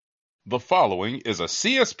The following is a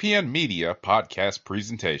CSPN Media podcast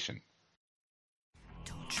presentation.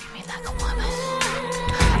 Don't treat me like a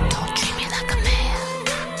woman. Don't treat me like a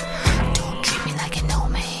man. Don't treat me like you know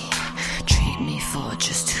me. Treat me for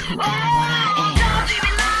just who and what I am. Don't treat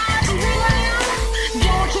me like a woman.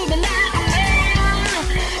 Don't treat me like a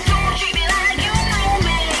man. Don't treat me like you know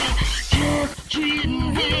me. Just treat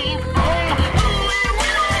me for who and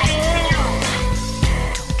what I am.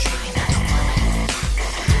 Don't treat me like a woman.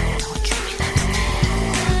 Don't treat me like a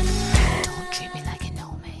man. Don't treat me like you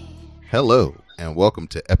know me. Hello, and welcome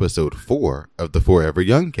to episode 4 of the Forever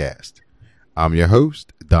Young cast. I'm your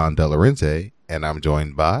host, Don Delarente, and I'm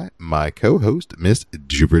joined by my co-host, Miss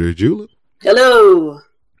Jupiter Julep. Hello.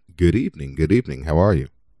 Good evening, good evening. How are you?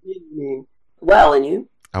 Evening. Well, and you?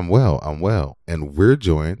 I'm well. And we're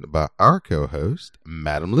joined by our co-host,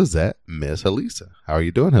 Madam Lizette, Miss Halisa. How are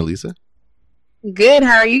you doing, Halisa? Good.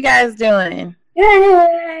 How are you guys doing?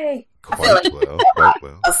 Yay! I feel like quite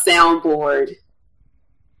well. a soundboard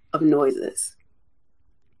of noises.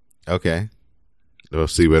 Okay. We'll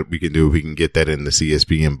see what we can do if we can get that in the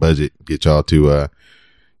CSPN budget. Get y'all to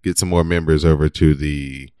get some more members over to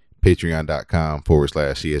the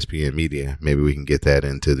patreon.com/CSPN Media. Maybe we can get that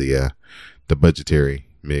into the budgetary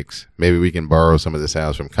mix. Maybe we can borrow some of the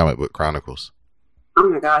sounds from Comic Book Chronicles. Oh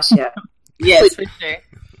my gosh, yeah. Yes, for sure.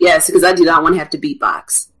 Yes, because I do not want to have to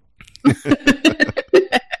beatbox.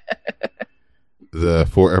 The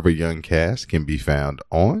Forever Young cast can be found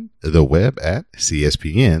on the web at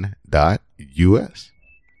cspn.us.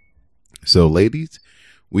 So, ladies,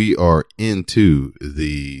 we are into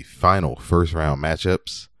the final first round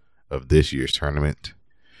matchups of this year's tournament.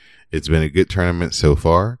 It's been a good tournament so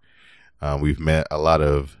far. We've met a lot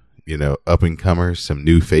of, up and comers, some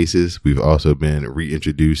new faces. We've also been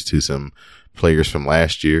reintroduced to some players from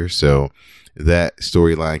last year. So that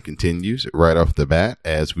storyline continues right off the bat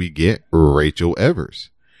as we get Rachel Evers.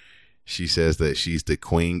 She says that she's the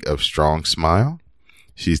queen of strong smile.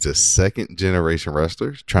 She's the second generation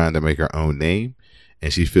wrestler trying to make her own name,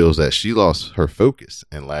 and she feels that she lost her focus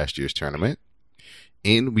in last year's tournament.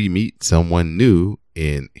 And we meet someone new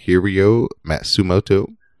in Hirio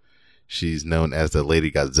Matsumoto. She's known as the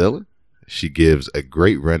Lady Godzilla. She gives a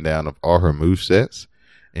great rundown of all her movesets,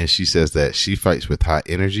 and she says that she fights with high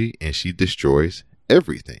energy and she destroys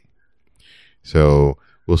everything. So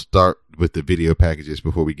we'll start with the video packages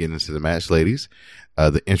before we get into the match, ladies.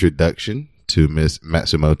 The introduction to Miss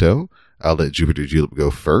Matsumoto. I'll let Jupiter Julep go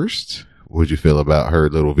first. What would you feel about her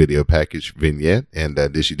little video package vignette? And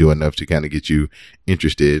did she do enough to kind of get you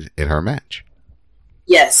interested in her match?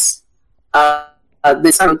 Yes.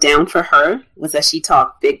 This I wrote down for her was that she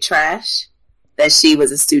talked big trash, that she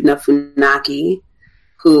was a student of Funaki,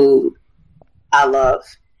 who I love,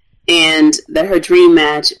 and that her dream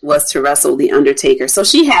match was to wrestle The Undertaker. So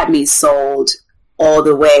she had me sold all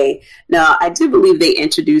the way. Now, I do believe they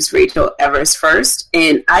introduced Rachel Evers first,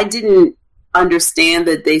 and I didn't understand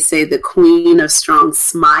that they say the queen of strong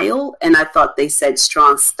smile, and I thought they said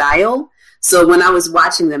strong style. So when I was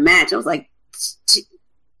watching the match, I was like,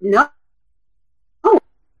 no.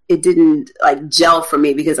 It didn't gel for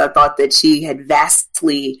me because I thought that she had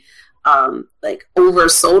vastly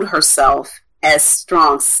oversold herself as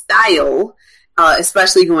strong style,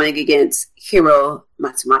 especially going against Hiro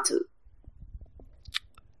Matsumoto.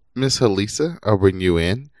 Miss Halisa, I'll bring you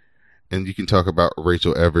in, and you can talk about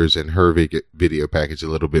Rachel Evers and her video package a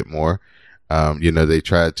little bit more. They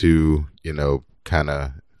tried to, kind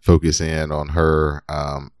of focus in on her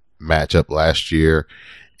matchup last year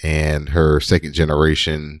and her second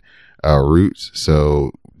generation roots. So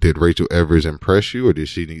did Rachel Evers impress you, or did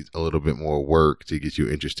she need a little bit more work to get you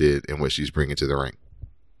interested in what she's bringing to the ring?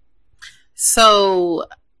 So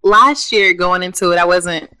last year going into it, I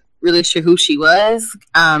wasn't really sure who she was,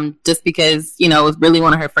 just because, it was really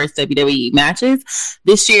one of her first WWE matches.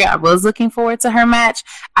 This year I was looking forward to her match.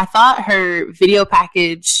 I thought her video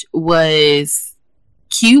package was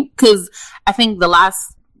cute because I think the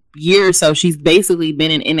last year or so she's basically been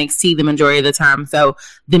in NXT the majority of the time. So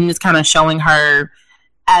them just kind of showing her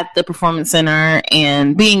at the Performance Center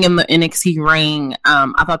and being in the NXT ring,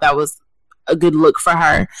 I thought that was a good look for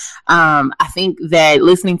her. I think that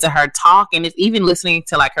listening to her talk and even listening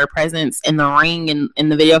to her presence in the ring and in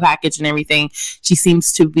the video package and everything, she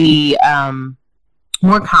seems to be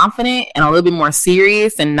more confident and a little bit more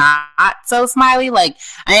serious and not so smiley.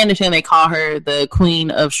 I understand they call her the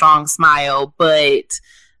queen of strong smile, but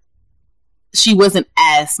she wasn't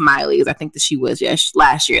as smiley as I think that she was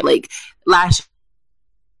last year. Last year,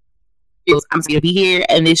 it was, I'm going to be here.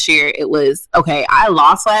 And this year it was, okay, I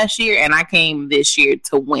lost last year and I came this year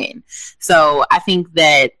to win. So I think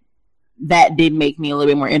that that did make me a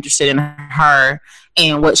little bit more interested in her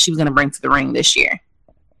and what she was going to bring to the ring this year.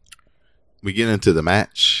 We get into the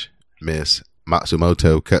match. Miss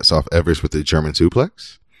Matsumoto cuts off Evers with a German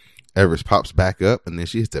suplex. Evers pops back up, and then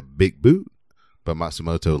she hits a big boot, but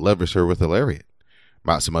Matsumoto levers her with a lariat.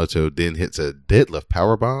 Matsumoto then hits a deadlift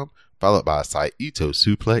powerbomb, followed by a Saito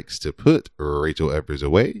suplex to put Rachel Evers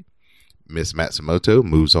away. Miss Matsumoto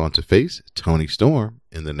moves on to face Toni Storm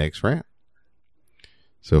in the next round.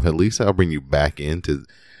 So, Lisa, I'll bring you back in to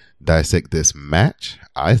dissect this match.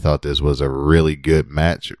 I thought this was a really good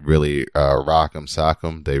match, really rock'em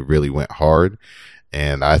sock'em. They really went hard.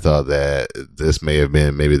 And I thought that this may have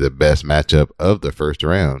been maybe the best matchup of the first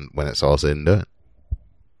round when it's all said and done.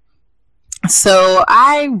 So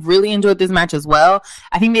I really enjoyed this match as well.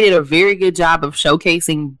 I think they did a very good job of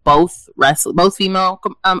showcasing both female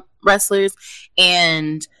wrestlers,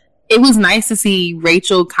 and it was nice to see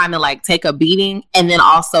Rachel kind of like take a beating and then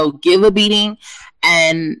also give a beating.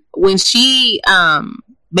 And when she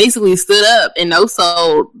basically stood up and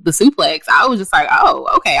no-sold the suplex, I was just like, oh,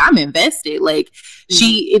 okay, I'm invested. Like,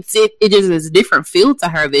 it just is a different feel to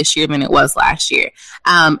her this year than it was last year.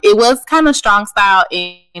 It was kind of strong style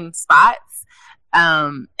in spots,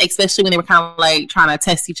 especially when they were kind of like trying to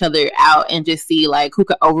test each other out and just see like who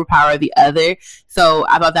could overpower the other. So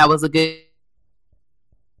I thought that was a good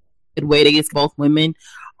way to get both women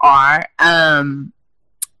are.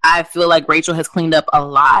 I feel like Rachel has cleaned up a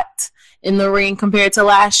lot in the ring compared to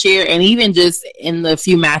last year, and even just in the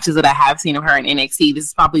few matches that I have seen of her in NXT, this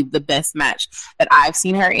is probably the best match that I've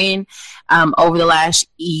seen her in over the last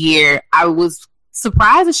year. I was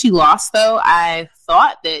surprised that she lost, though. I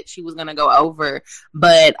thought that she was going to go over,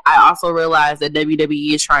 but I also realized that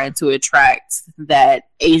WWE is trying to attract that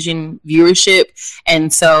Asian viewership,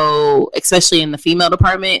 and so especially in the female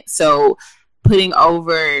department, so putting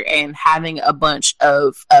over and having a bunch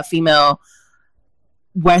of female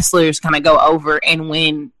wrestlers kind of go over and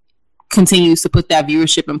win continues to put that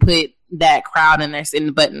viewership and put that crowd in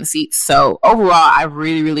the butt in the seats. So overall, I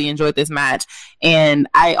really, really enjoyed this match. And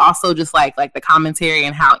I also just like the commentary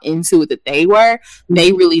and how into it that they were.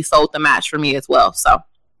 They really sold the match for me as well. So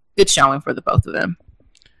good showing for the both of them.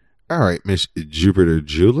 All right, Miss Jupiter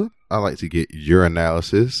Julep, I'd like to get your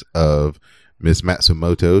analysis of Miss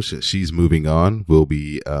Matsumoto. She's moving on. We'll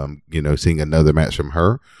be, seeing another match from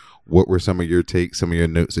her. What were some of your takes, some of your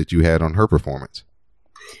notes that you had on her performance?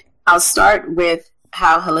 I'll start with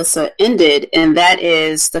how Halissa ended, and that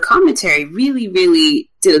is the commentary really, really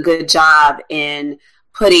did a good job in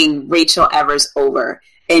putting Rachel Evers over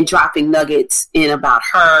and dropping nuggets in about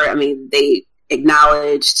her. I mean, they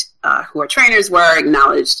acknowledged who her trainers were,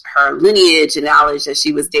 acknowledged her lineage, acknowledged that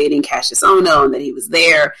she was dating Cassius Ohno and that he was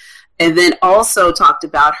there, and then also talked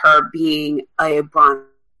about her being a bronze.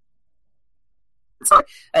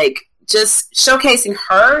 Like, just showcasing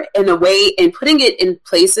her in a way and putting it in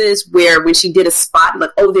places where when she did a spot,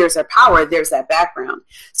 like, oh, there's her power, there's that background.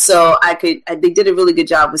 So they did a really good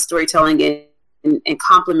job with storytelling and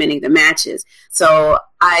complimenting the matches. So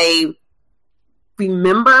I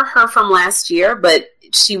remember her from last year, but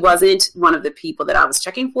she wasn't one of the people that I was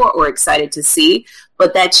checking for or excited to see.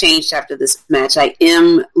 But that changed after this match. I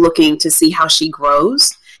am looking to see how she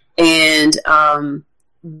grows and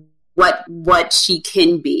what she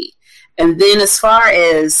can be. And then as far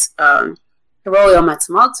as Hiroyo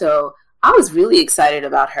Matsumoto, I was really excited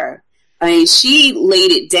about her. I mean, she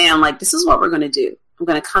laid it down like, this is what we're going to do. I'm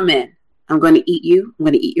going to come in. I'm going to eat you. I'm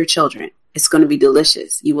going to eat your children. It's going to be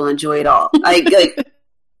delicious. You will enjoy it all. I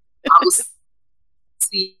will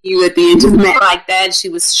see you at the end of the match like that. She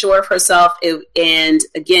was sure of herself. And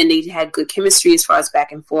again, they had good chemistry as far as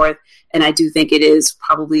back and forth. And I do think it is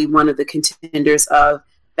probably one of the contenders of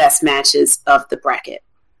best matches of the bracket.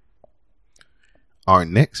 Our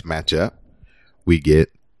next matchup, we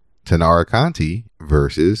get Tanara Conti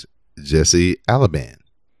versus Jessie Alaban.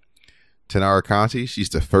 Tanara Conti, she's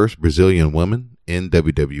the first Brazilian woman in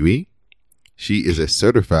WWE. She is a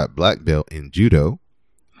certified black belt in judo,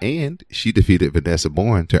 and she defeated Vanessa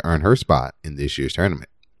Bourne to earn her spot in this year's tournament.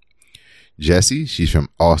 Jessie, she's from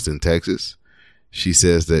Austin, Texas. She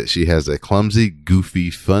says that she has a clumsy,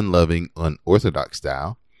 goofy, fun-loving, unorthodox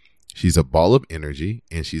style. She's a ball of energy,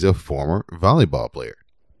 and she's a former volleyball player.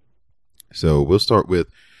 So we'll start with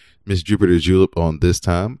Miss Jupiter Julep on this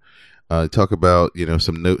time. Talk about,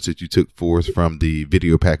 some notes that you took forth from the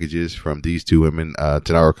video packages from these two women.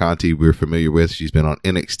 Tanara Conti, we're familiar with. She's been on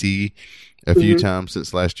NXT a few times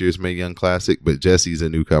since last year's Mae Young Classic, but Jessie's a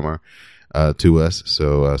newcomer to us.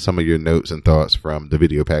 So some of your notes and thoughts from the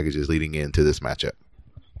video packages leading into this matchup.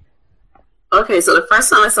 Okay, so the first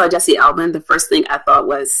time I saw Jesse Alvin, the first thing I thought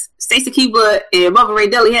was Stacey Keebler and Bubba Ray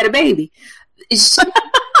Dudley had a baby. She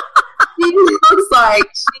looks like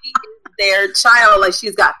she is their child. Like,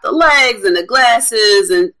 she's got the legs and the glasses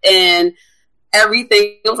and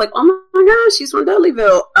everything. It was like, oh my gosh, she's from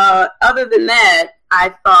Dudleyville. Other than that,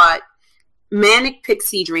 I thought Manic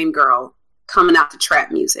Pixie Dream Girl coming out to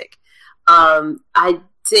trap music. I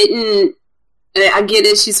get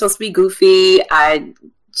it. She's supposed to be goofy.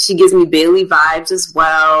 She gives me Bailey vibes as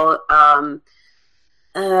well.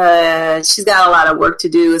 She's got a lot of work to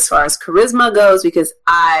do as far as charisma goes, because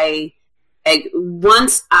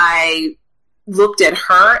once I looked at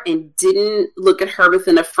her and didn't look at her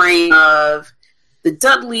within a frame of the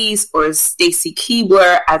Dudleys or Stacey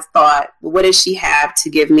Keebler, I thought, well, what does she have to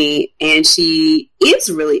give me? And she is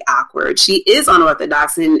really awkward. She is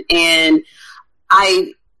unorthodox, and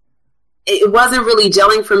it wasn't really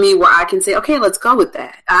gelling for me where I can say, okay, let's go with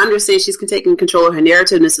that. I understand she's taking control of her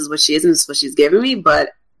narrative, and this is what she is, and this is what she's giving me.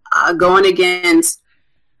 But going against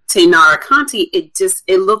Taynara Conti,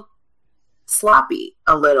 it looked sloppy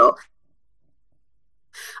a little.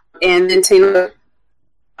 And then Taynara,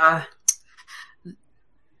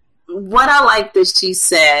 what I liked that she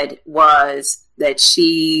said was that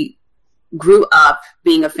she grew up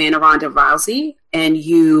being a fan of Ronda Rousey, and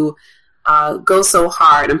you go so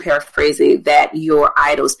hard, I'm paraphrasing, that your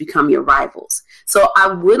idols become your rivals. So I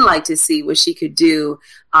would like to see what she could do,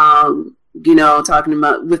 talking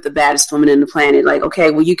about with the baddest woman in the planet. Like,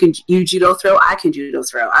 okay, well, you judo throw, I can judo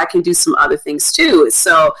throw. I can do some other things too.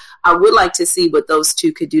 So I would like to see what those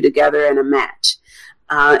two could do together in a match.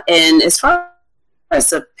 And as far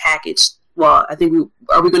as the package, well, I think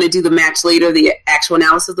are we going to do the match later, the actual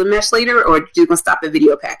analysis of the match later, or are you going to stop at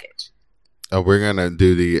video package? We're going to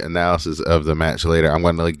do the analysis of the match later. I'm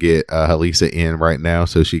going to get Halisa in right now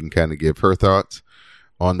so she can kind of give her thoughts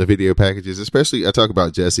on the video packages. Especially, I talk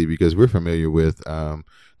about Jessie because we're familiar with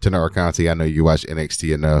Taynara Conti. I know you watch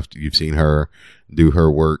NXT enough. You've seen her do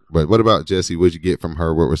her work. But what about Jessie? What did you get from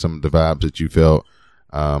her? What were some of the vibes that you felt?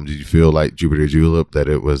 Did you feel like Jupiter Julep, that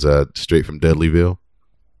it was straight from Dudleyville?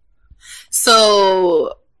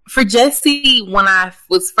 So for Jessie, when I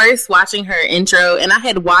was first watching her intro, and I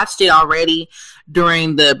had watched it already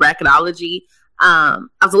during the bracketology, I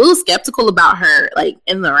was a little skeptical about her, like,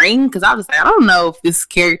 in the ring, because I was like, I don't know if this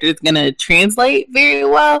character is going to translate very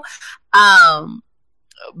well.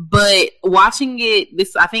 But watching it,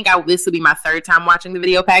 this will be my third time watching the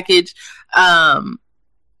video package.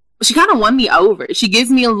 She kind of won me over. She gives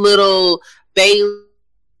me a little Bailey,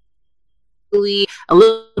 a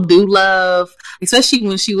little Dude Love, especially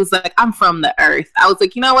when she was like, I'm from the earth. I was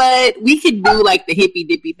like, you know what? We could do like the hippy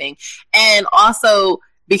dippy thing. And also,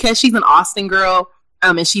 because she's an Austin girl,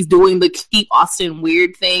 and she's doing the Keep Austin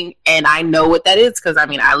Weird thing, and I know what that is because,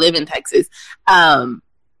 I live in Texas. The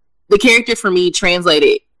character for me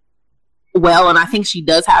translated well, and I think she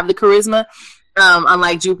does have the charisma,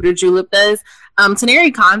 unlike Jupiter Julep does.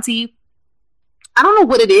 Taynara Conti, I don't know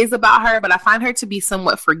what it is about her, but I find her to be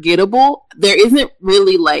somewhat forgettable. There isn't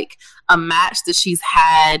really like a match that she's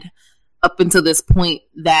had up until this point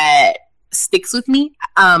that sticks with me.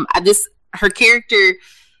 Her character,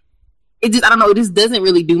 it just doesn't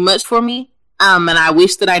really do much for me. And I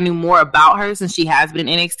wish that I knew more about her since she has been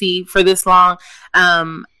in NXT for this long.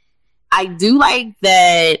 I do like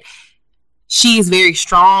that she is very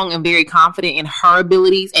strong and very confident in her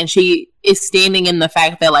abilities, and she is standing in the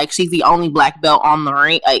fact that like she's the only black belt on the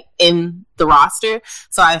ring, like in the roster.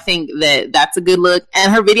 So I think that that's a good look.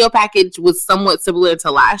 And her video package was somewhat similar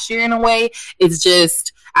to last year in a way. It's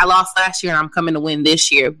just, I lost last year and I'm coming to win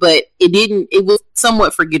this year, but it was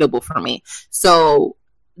somewhat forgettable for me. So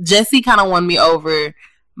Jessie kind of won me over,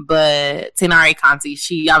 but Taynara Conti,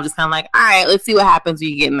 I was just kind of like, all right, let's see what happens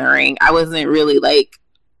when you get in the ring. I wasn't really like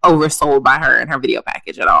oversold by her and her video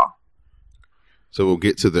package at all. So we'll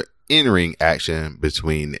get to the in-ring action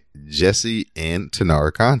between Jessie and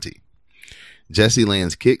Taynara Conti. Jessie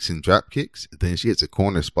lands kicks and drop kicks, then she hits a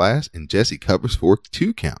corner splash, and Jessie covers for a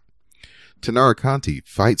 2 count. Taynara Conti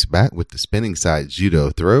fights back with the spinning side judo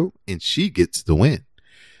throw, and she gets the win.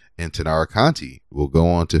 And Taynara Conti will go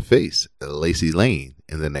on to face Lacey Lane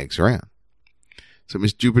in the next round. So,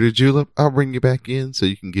 Miss Jupiter Julep, I'll bring you back in so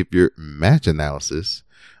you can give your match analysis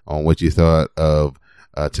on what you thought of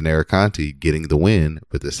Taynara Conti getting the win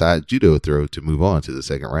with the side judo throw to move on to the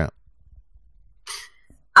second round.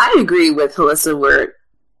 I agree with Halisa where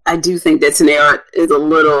I do think that Taynara is a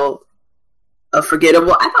little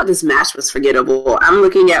forgettable. I thought this match was forgettable. I'm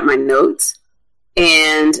looking at my notes,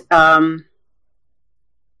 and I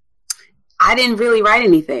didn't really write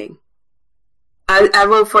anything. I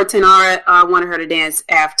wrote for Tenara. I wanted her to dance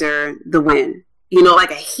after the win. You know,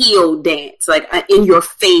 like a heel dance, like an in your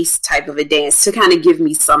face type of a dance to kind of give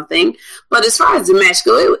me something. But as far as the match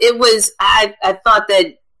go, it was, I thought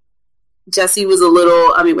that Jessie was a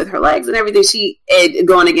little, I mean, with her legs and everything,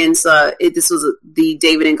 going against, this was the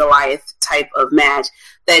David and Goliath type of match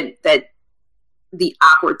that the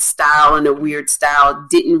awkward style and the weird style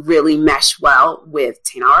didn't really mesh well with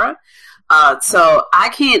Tenara. So I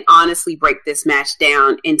can't honestly break this match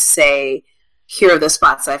down and say, here are the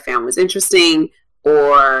spots I found was interesting,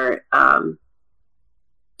 or or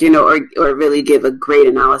really give a great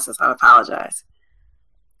analysis. I apologize.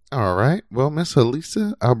 All right. Well, Miss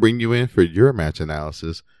Elisa, I'll bring you in for your match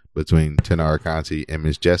analysis between Tenara Conti and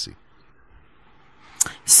Miss Jessie.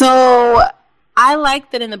 So I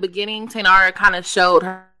like that in the beginning, Tenara kind of showed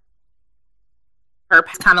her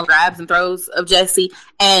kind of grabs and throws of Jessie,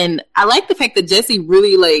 and I like the fact that Jessie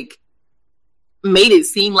really made it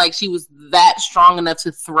seem like she was that strong enough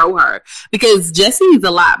to throw her, because Jessie is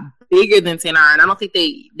a lot bigger than Tenara, and I don't think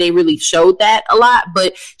they really showed that a lot,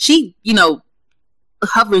 but she,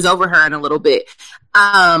 hovers over her in a little bit.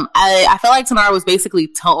 I felt like Tenara was basically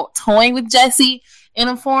toying with Jessie in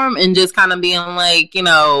a form and just kind of being like,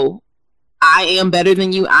 I am better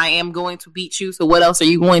than you. I am going to beat you. So what else are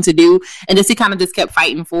you going to do? And Jessie kind of just kept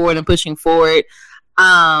fighting forward and pushing forward.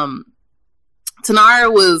 Tenara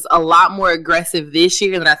was a lot more aggressive this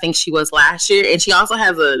year than I think she was last year. And she also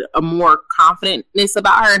has a more confidentness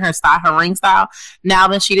about her and her style, her ring style now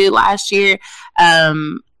than she did last year.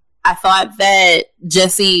 I thought that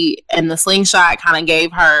Jessie and the slingshot kind of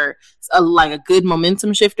gave her a good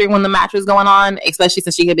momentum shifter when the match was going on, especially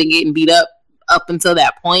since she had been getting beat up until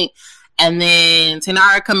that point. And then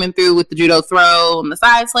Tenara coming through with the judo throw and the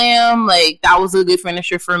side slam, that was a good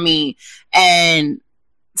finisher for me. And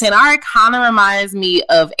Tenara kind of reminds me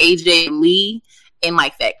of AJ Lee in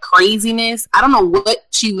that craziness. I don't know what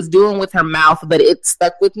she was doing with her mouth, but it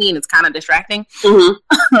stuck with me and it's kind of distracting.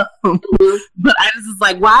 Mm-hmm. But I was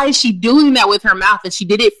just why is she doing that with her mouth? And she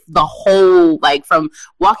did it the whole, from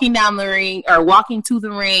walking down the ring or walking to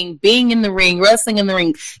the ring, being in the ring, wrestling in the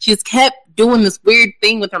ring. She just kept doing this weird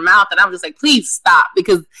thing with her mouth. And I was just please stop,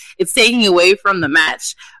 because it's taking away from the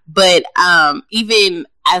match. But even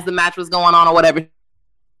as the match was going on or whatever,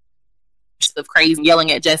 of crazy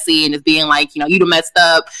yelling at Jessie and just being you done messed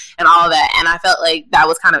up and all that, and I felt like that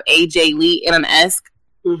was kind of AJ Lee in an esque.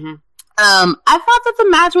 Mm-hmm. I thought that the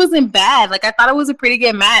match wasn't bad. I thought it was a pretty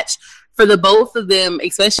good match for the both of them,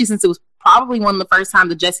 especially since it was probably one of the first times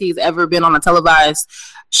that Jessie has ever been on a televised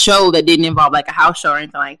show that didn't involve a house show or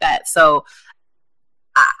anything like that. So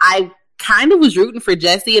I kind of was rooting for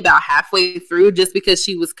Jessie about halfway through, just because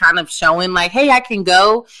she was kind of showing hey, I can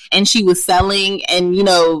go, and she was selling, and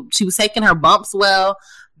she was taking her bumps well.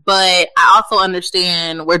 But I also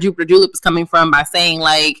understand where Jupiter Julep is coming from by saying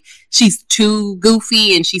she's too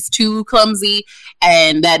goofy and she's too clumsy,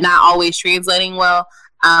 and that not always translating well,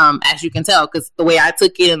 as you can tell, because the way I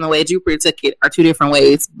took it and the way Jupiter took it are two different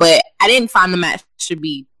ways. But I didn't find the match to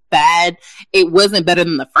be bad. It wasn't better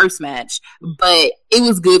than the first match, but it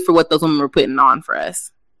was good for what those women were putting on for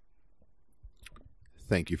us.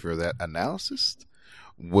 Thank you for that analysis.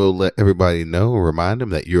 We'll let everybody know and remind them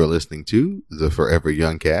that you're listening to the Forever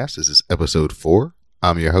Young Cast. This is episode 4.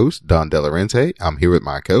 I'm your host, Don Delarente. I'm here with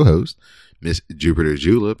my co-host, Miss Jupiter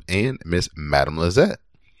Julep and Miss Madame Lizette.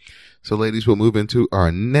 So, ladies, we'll move into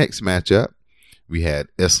our next matchup. We had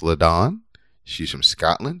Isla Dawn. She's from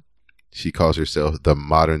Scotland. She calls herself the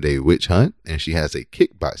modern day witch hunt, and she has a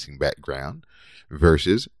kickboxing background,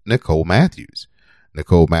 versus Nicole Matthews.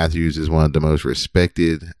 Nicole Matthews is one of the most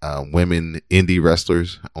respected women indie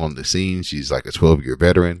wrestlers on the scene. She's a 12-year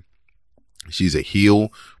veteran. She's a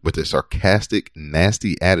heel with a sarcastic,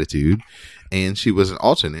 nasty attitude, and she was an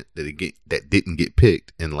alternate that didn't get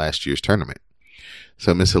picked in last year's tournament.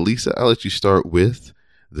 So, Miss Elisa, I'll let you start with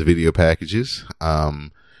the video packages.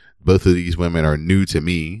 Both of these women are new to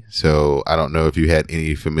me, so I don't know if you had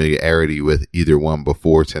any familiarity with either one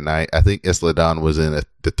before tonight. I think Isla Dawn was in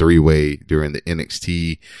the three-way during the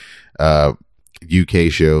NXT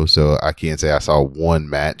UK show, so I can't say I saw one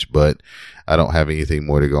match, but I don't have anything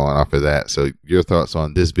more to go on off of that. So your thoughts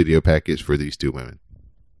on this video package for these two women?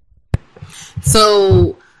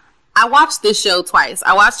 So I watched this show twice.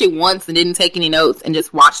 I watched it once and didn't take any notes and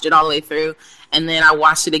just watched it all the way through. And then I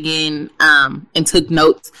watched it again and took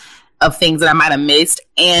notes of things that I might have missed.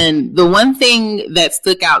 And the one thing that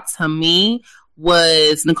stuck out to me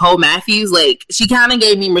was Nicole Matthews. She kind of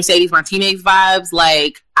gave me Mercedes Martinez vibes.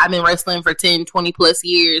 I've been wrestling for 10, 20 plus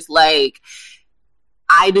years.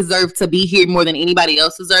 I deserve to be here more than anybody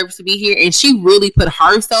else deserves to be here. And she really put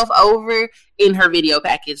herself over in her video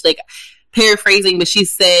package. Like, paraphrasing, but she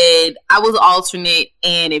said, I was alternate,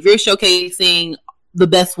 and if you're showcasing the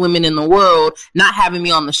best women in the world, not having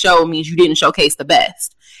me on the show means you didn't showcase the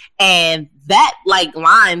best. And that like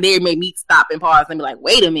line there made me stop and pause and be like,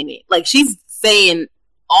 wait a minute. Like, she's saying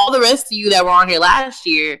all the rest of you that were on here last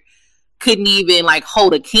year couldn't even like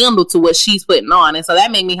hold a candle to what she's putting on. And so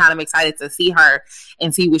that made me kind of excited to see her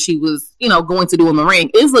and see what she was, you know, going to do in the ring.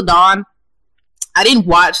 Isla Dawn, I didn't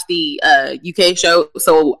watch the UK show,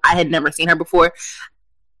 so I had never seen her before.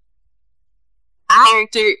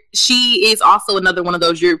 Character, she is also another one of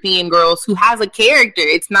those European girls who has a character.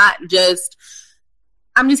 It's not just,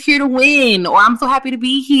 I'm just here to win, or I'm so happy to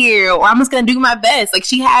be here, or I'm just going to do my best. Like,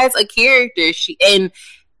 she has a character. And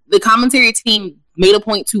the commentary team made a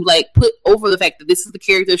point to like put over the fact that this is the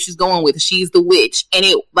character she's going with. She's the witch, and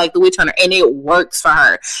it like the witch hunter, and it works for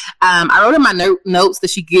her. I wrote in my notes that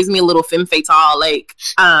she gives me a little femme fatale, like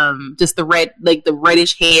just the red, like the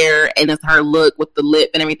reddish hair, and it's her look with the lip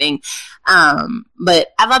and everything. But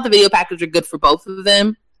I thought the video package are good for both of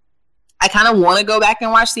them. I kind of want to go back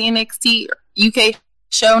and watch the NXT UK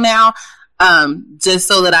show now, just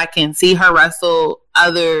so that I can see her wrestle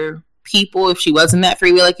other people if she wasn't that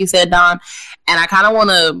freewheel, like you said, Don. And I kind of want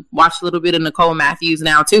to watch a little bit of Nicole Matthews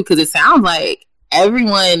now too, because it sounds like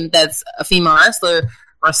everyone that's a female wrestler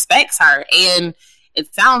respects her, and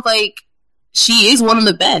it sounds like she is one of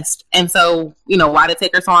the best. And so, you know, why did it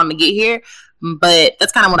take her so long to get here? But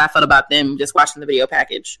that's kind of what I felt about them just watching the video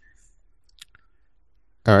package.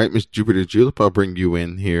 All right, Miss Jupiter Julep, I'll bring you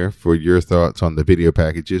in here for your thoughts on the video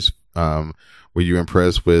packages. Were you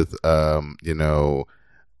impressed with,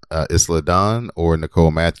 Isla Dawn or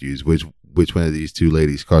Nicole Matthews? Which one of these two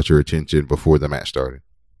ladies caught your attention before the match started?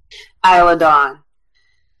 Isla Dawn.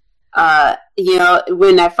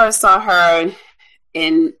 When I first saw her,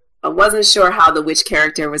 and I wasn't sure how the witch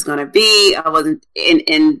character was going to be. I wasn't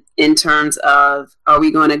in terms of, are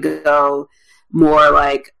we going to go more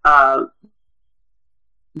like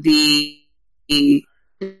the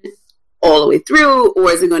all the way through,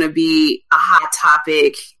 or is it going to be a hot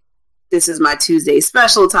topic? This is my Tuesday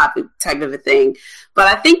special topic type of a thing. But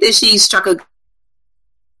I think that she struck a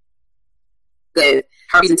good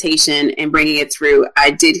presentation and bringing it through.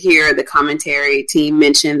 I did hear the commentary team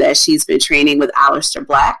mention that she's been training with Aleister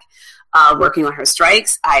Black, working on her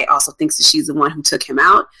strikes. I also think that she's the one who took him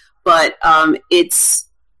out. But I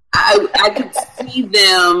could see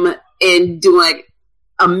them in doing like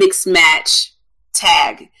a mixed match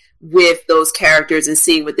tag with those characters and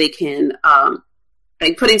seeing what they can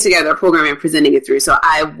like putting together a program and presenting it through. So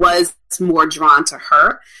I was more drawn to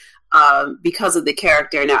her because of the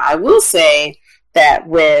character. Now, I will say that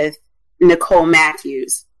with Nicole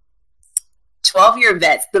Matthews, 12-year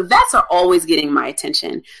vets, the vets are always getting my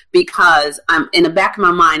attention because I'm in the back of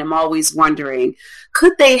my mind, I'm always wondering, what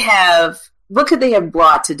could they have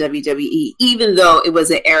brought to WWE, even though it was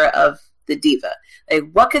an era of the diva?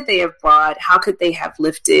 Like, what could they have brought? How could they have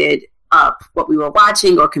lifted up what we were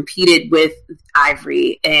watching or competed with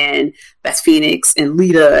Ivory and Beth Phoenix and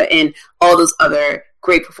Lita and all those other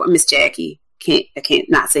great performers? Miss Jackie, I can't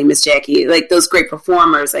not say Miss Jackie, like those great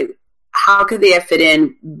performers. Like, how could they have fit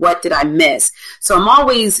in? What did I miss? So I'm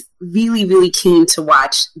always really, really keen to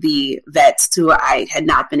watch the vets who I had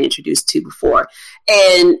not been introduced to before.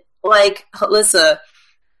 And like Alyssa,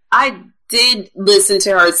 I did listen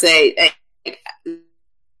to her say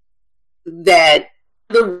that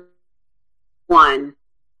the one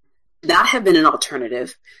not have been an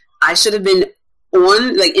alternative. I should have been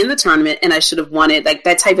on like in the tournament, and I should have wanted like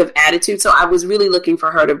that type of attitude. So I was really looking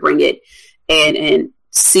for her to bring it and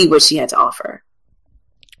see what she had to offer.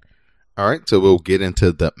 All right, so we'll get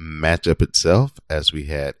into the matchup itself as we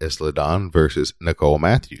had Isla Dawn versus Nicole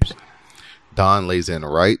Matthews. Dawn lays in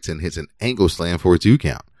rights and hits an angle slam for a 2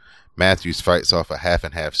 count. Matthews fights off a half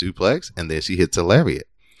and half suplex, and then she hits a lariat.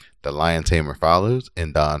 The Lion Tamer follows,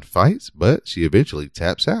 and Dawn fights, but she eventually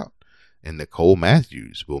taps out. And Nicole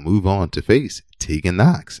Matthews will move on to face Tegan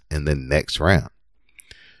Knox in the next round.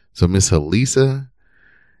 So Miss Halisa,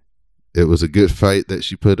 it was a good fight that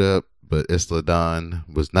she put up, but Isla Dawn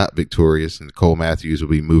was not victorious, and Nicole Matthews will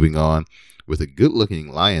be moving on with a good-looking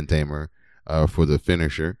Lion Tamer for the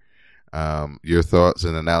finisher. Your thoughts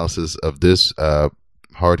and analysis of this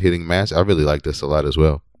hard-hitting match? I really like this a lot as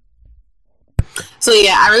well. So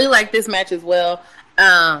yeah, I really like this match as well.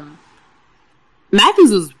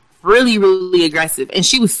 Matthews was really, really aggressive, and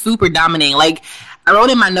she was super dominating. Like, I wrote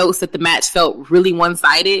in my notes that the match felt really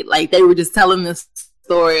one-sided. Like, they were just telling this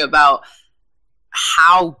story about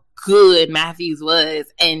how good Matthews was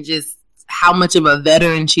and just how much of a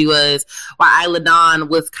veteran she was, while Isla Dawn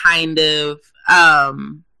was kind of, I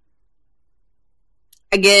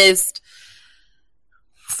guess,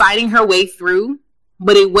 fighting her way through.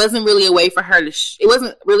 But it wasn't really a way for her to. It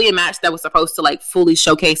wasn't really a match that was supposed to like fully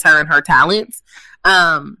showcase her and her talents.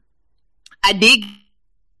 I did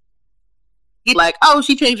get like, oh,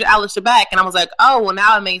 she changed Aleister back, and I was like, oh, well,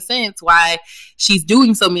 now it makes sense why she's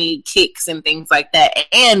doing so many kicks and things like that.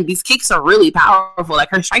 And these kicks are really powerful. Like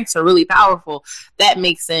her strikes are really powerful. That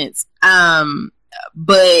makes sense.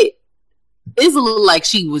 But it's a little like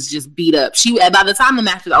she was just beat up. By the time the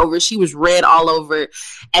match was over, she was red all over,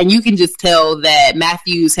 and you can just tell that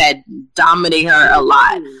Matthews had dominated her a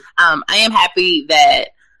lot. I am happy that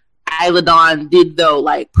Isla Dawn did, though,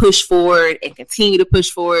 like push forward and continue to push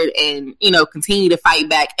forward and, you know, continue to fight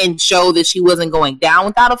back and show that she wasn't going down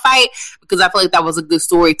without a fight, because I feel like that was a good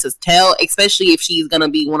story to tell, especially if she's going to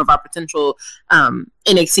be one of our potential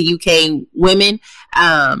NXT UK women.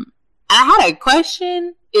 I had a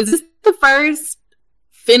question. Is this the first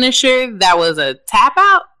finisher that was a tap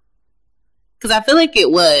out? Because I feel like it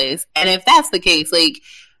was. And if that's the case, like,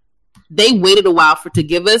 they waited a while to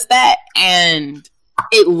give us that, and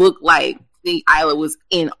it looked like the Isla was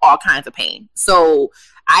in all kinds of pain. So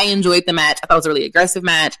I enjoyed the match. I thought it was a really aggressive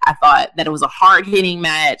match. I thought that it was a hard-hitting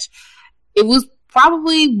match. It was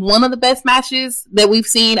probably one of the best matches that we've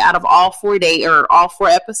seen out of all 4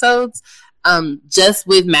 episodes. Just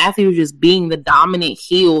with Matthew just being the dominant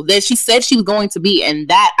heel that she said she was going to be, and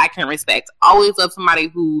that I can respect. Always love somebody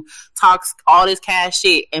who talks all this cash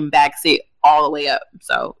shit and backs it all the way up.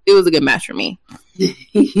 So it was a good match for me.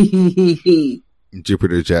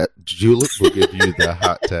 Jupiter Julep will give you the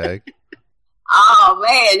hot tag. Oh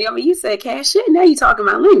man, I mean, you said cash shit. Now you talking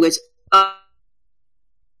my language.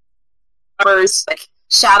 First, like,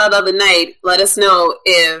 shout out of the night. Let us know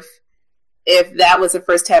if that was the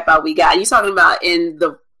first tap out we got. You talking about in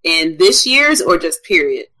this year's or just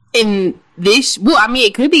period? In this, well, I mean,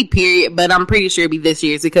 it could be period, but I'm pretty sure it'd be this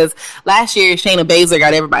year's, because last year Shayna Baszler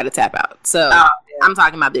got everybody to tap out. So I'm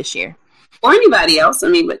talking about this year. Or anybody else. I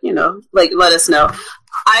mean, but you know, like, let us know.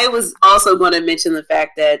 I was also going to mention the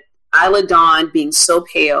fact that Isla Dawn being so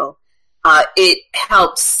pale, it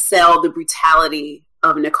helps sell the brutality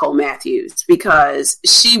of Nicole Matthews, because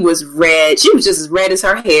she was red. She was just as red as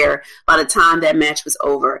her hair by the time that match was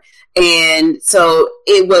over. And so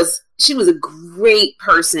she was a great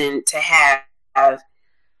person to have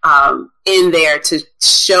in there to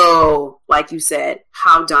show, like you said,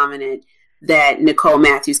 how dominant that Nicole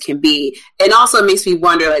Matthews can be. And also makes me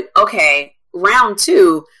wonder, like, okay, round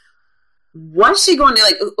 2, what's she going to,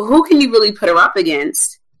 like, who can you really put her up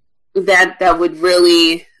against that would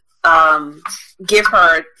really give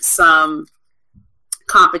her some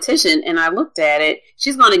competition? And I looked at it.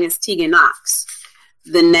 She's going against Tegan Knox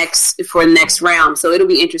for the next round. So it'll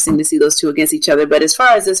be interesting to see those two against each other. But as far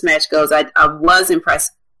as this match goes, I was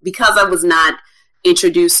impressed, because I was not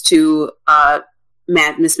introduced to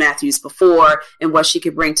Miss Matthews before and what she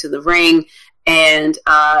could bring to the ring. And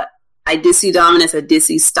I did see dominance. I did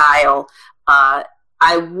see style.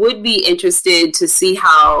 I would be interested to see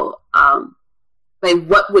how, like,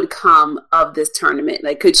 what would come of this tournament.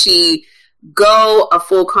 Like, could she go a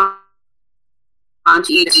full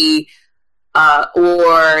Conti,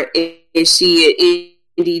 or is she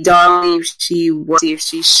an indie darling? If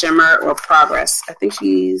she's Shimmer or Progress. I think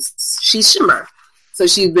she's Shimmer. So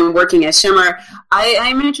she's been working at Shimmer. I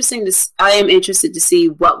am interested to see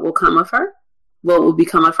what will come of her, what will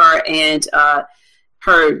become of her, and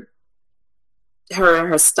her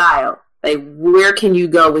style. Like, where can you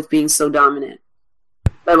go with being so dominant?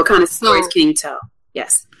 Like, what kind of stories can you tell?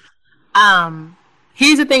 Yes.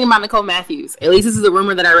 Here's the thing about Nicole Matthews. At least this is a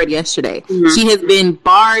rumor that I read yesterday. Mm-hmm. She has been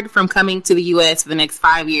barred from coming to the U.S. for the next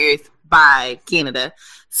 5 years by Canada.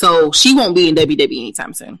 So she won't be in WWE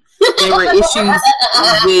anytime soon. There were issues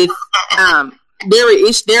with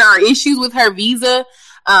there are issues with her visa.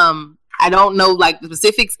 I don't know, like, the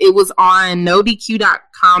specifics. It was on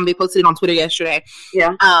NoDQ.com. They posted it on Twitter yesterday.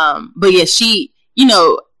 Yeah. But yeah, she, you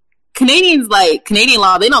know, Canadians, like, Canadian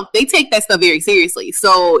law, they take that stuff very seriously.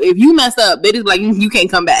 So if you mess up, they just like, you can't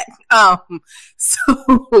come back.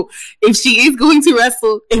 So if she is going to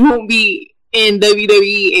wrestle, it won't be in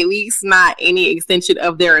WWE, at least not any extension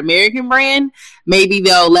of their American brand. Maybe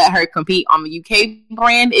they'll let her compete on the UK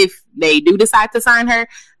brand if they do decide to sign her.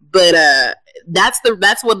 But that's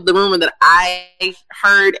what the rumor that I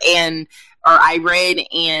heard or I read.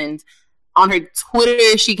 And on her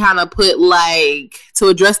Twitter, she kind of put, like, to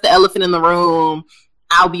address the elephant in the room,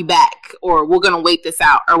 I'll be back, or we're gonna wait this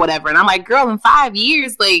out, or whatever. And I'm like, girl, in 5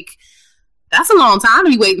 years, like, that's a long time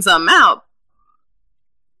to be waiting something out.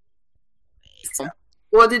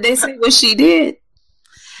 Well, did they say what she did?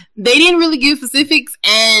 They didn't really give specifics,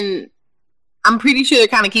 and I'm pretty sure they're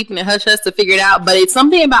kind of keeping it hush-hush to figure it out, but it's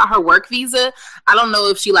something about her work visa. I don't know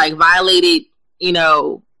if she, like, violated, you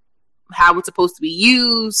know, how it's supposed to be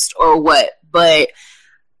used or what, but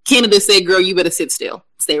Canada said, girl, you better sit still.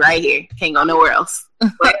 Stay right here. Can't go nowhere else.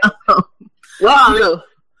 Well,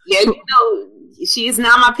 yeah, you know, she's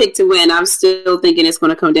not my pick to win. I'm still thinking it's going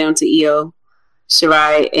to come down to Io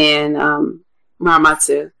Shirai and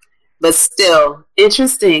Muramatsu. But still,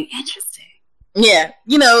 interesting. Yeah,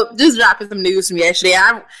 you know, just dropping some news from yesterday.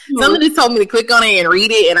 Somebody just told me to click on it and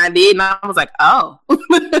read it, and I did, and I was like, oh. All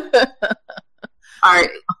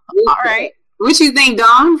right. What do you think,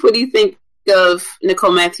 Dawn? What do you think of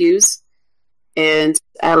Nicole Matthews and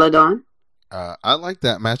Isla Dawn? I like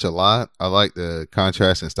that match a lot. I like the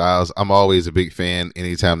contrast in styles. I'm always a big fan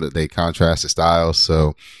anytime that they contrast the styles.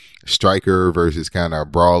 So striker versus kind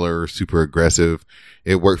of brawler, super aggressive.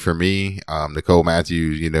 It worked for me. Nicole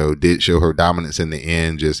Matthews, you know, did show her dominance in the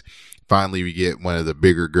end. Just finally we get one of the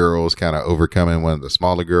bigger girls kind of overcoming one of the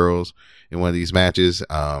smaller girls in one of these matches.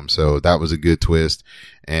 So that was a good twist.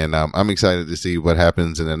 And I'm excited to see what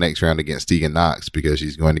happens in the next round against Tegan Knox, because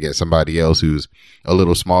she's going to get somebody else who's a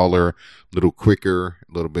little smaller, a little quicker,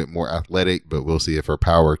 a little bit more athletic, but we'll see if her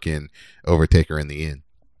power can overtake her in the end.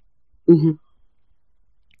 Mm-hmm.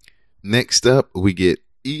 Next up, we get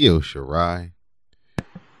Io Shirai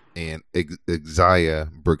and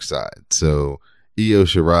Xia Brookside. So Io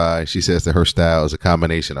Shirai, she says that her style is a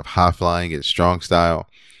combination of high flying and strong style.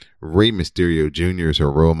 Rey Mysterio Jr. is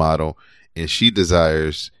her role model, and she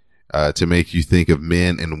desires to make you think of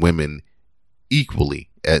men and women equally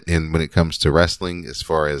and when it comes to wrestling, as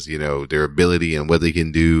far as, you know, their ability and what they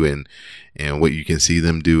can do and what you can see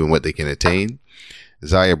them do and what they can attain.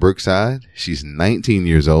 Xia Brookside, she's 19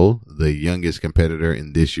 years old, the youngest competitor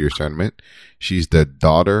in this year's tournament. She's the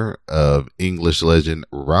daughter of English legend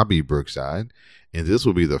Robbie Brookside, and this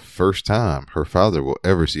will be the first time her father will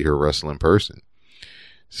ever see her wrestle in person.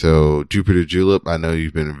 So, Jupiter Julep, I know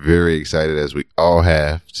you've been very excited, as we all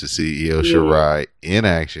have, to see Io Shirai in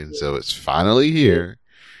action. So, it's finally here.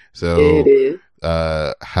 So, It is.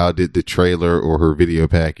 how did the trailer or her video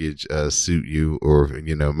package suit you, or,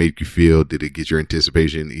 you know, make you feel? Did it get your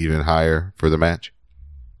anticipation even higher for the match?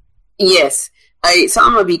 Yes. So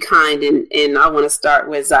I'm going to be kind, and I want to start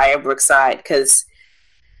with Xia Brookside, because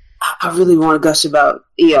I really want to gush about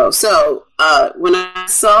Io. So when I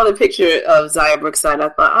saw the picture of Xia Brookside, I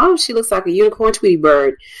thought, oh, she looks like a unicorn Tweety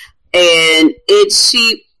bird. And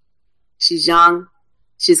she's young.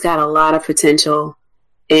 She's got a lot of potential.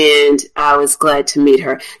 And I was glad to meet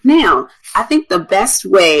her. Now, I think the best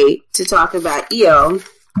way to talk about Io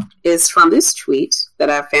is from this tweet that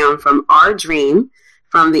I found from R Dream,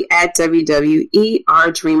 from the @WWE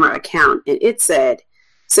R Dreamer account. And it said,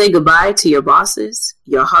 say goodbye to your bosses,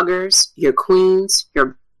 your huggers, your queens,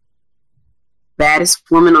 your baddest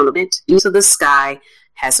woman on the planet. Into the sky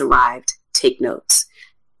has arrived. Take notes.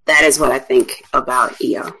 That is what I think about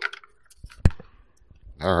Io.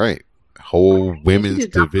 All right. Whole women's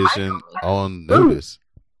division on notice.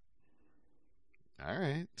 All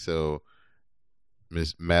right. So,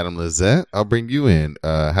 Miss Madam Lizette, I'll bring you in.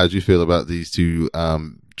 How'd you feel about these two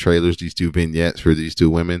trailers, these two vignettes for these two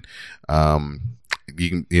women? You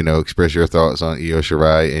can, you know, express your thoughts on Io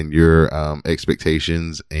Shirai and your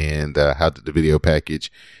expectations, and how did the video package,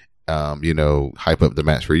 you know, hype up the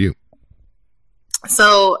match for you?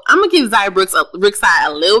 So I'm gonna give Xia Brookside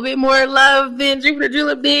a little bit more love than Jupiter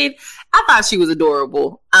Julep did. I thought she was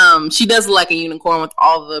adorable. She does look like a unicorn with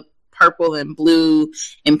all the purple and blue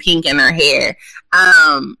and pink in her hair.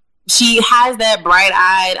 She has that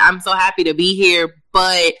bright-eyed, I'm so happy to be here,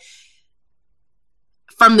 but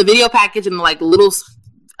from the video package and like little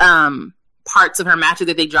parts of her matches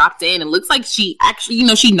that they dropped in, it looks like she actually, you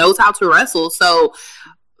know, she knows how to wrestle. So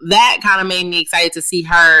that kind of made me excited to see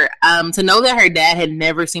her. To know that her dad had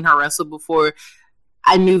never seen her wrestle before,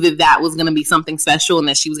 I knew that was going to be something special and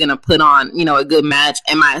that she was going to put on, you know, a good match.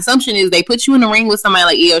 And my assumption is they put you in the ring with somebody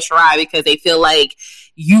like Io Shirai because they feel like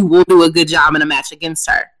you will do a good job in a match against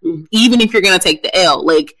her. Mm-hmm. Even if you're going to take the L,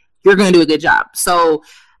 like, you're going to do a good job. So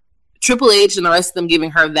Triple H and the rest of them giving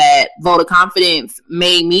her that vote of confidence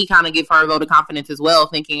made me kind of give her a vote of confidence as well,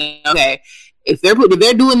 thinking, okay, if they're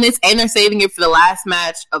doing this and they're saving it for the last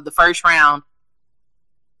match of the first round,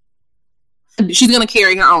 she's going to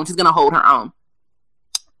carry her own. She's going to hold her own.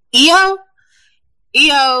 Io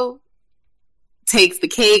takes the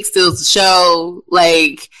cake, steals the show.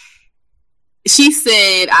 Like, she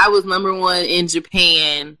said, I was number one in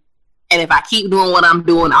Japan, and if I keep doing what I'm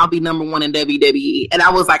doing, I'll be number one in WWE. And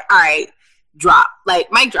I was like, all right, drop,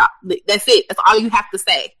 like mic drop. That's it. That's all you have to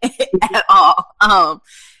say at all.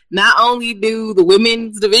 Not only do the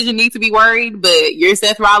women's division need to be worried, but your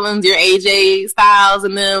Seth Rollins, your AJ Styles,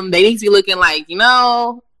 and them, they need to be looking like,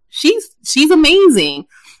 she's amazing.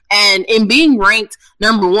 And in being ranked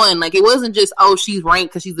number one, like it wasn't just, she's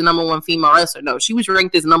ranked because she's the number one female wrestler. No, she was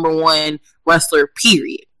ranked as number one wrestler,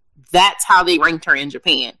 period. That's how they ranked her in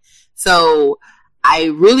Japan. So I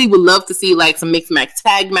really would love to see like some mixed match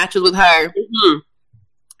tag matches with her. Mm-hmm.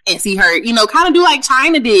 And see her, kind of do like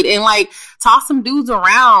China did and like toss some dudes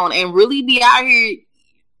around and really be out here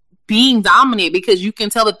being dominant, because you can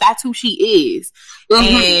tell that that's who she is.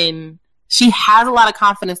 Mm-hmm. And she has a lot of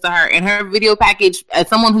confidence to her. And her video package, as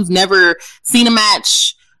someone who's never seen a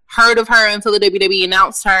match, heard of her until the WWE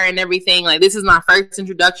announced her and everything, like this is my first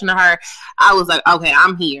introduction to her, I was like, okay,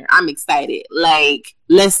 I'm here. I'm excited. Like,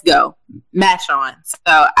 let's go. Match on. So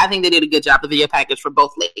I think they did a good job, the video package for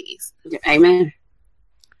both ladies. Amen.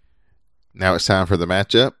 Now it's time for the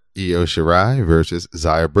matchup. Io Shirai versus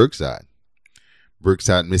Xia Brookside.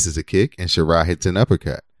 Brookside misses a kick and Shirai hits an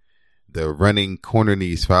uppercut. The running corner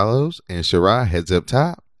knees follows and Shirai heads up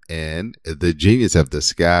top. And the Genius of the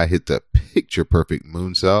Sky hits a picture-perfect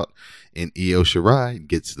moonsault and Io Shirai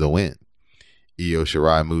gets the win. Io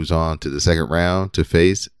Shirai moves on to the second round to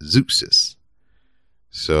face Zeuxis.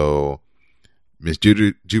 So, Miss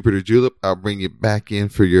Jupiter Julep, I'll bring you back in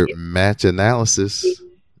for your match analysis.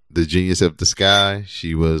 The Genius of the Sky,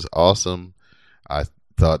 she was awesome. I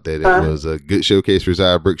thought that it was a good showcase for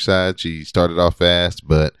Xia Brookside. She started off fast,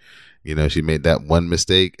 but she made that one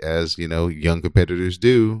mistake, as young competitors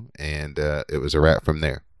do, and it was a wrap from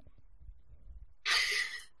there.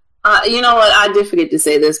 You know what? I did forget to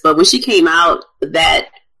say this, but when she came out, that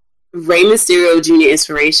Rey Mysterio Jr.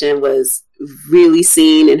 inspiration was really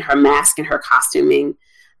seen in her mask and her costuming.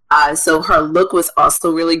 So her look was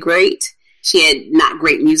also really great. She had not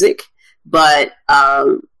great music, but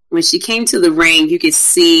when she came to the ring, you could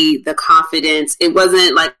see the confidence. It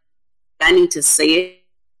wasn't like, I need to say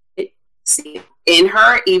it in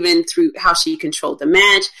her, even through how she controlled the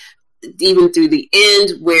match, even through the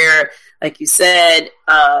end where, like you said,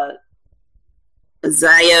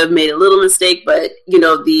 Xia made a little mistake, but,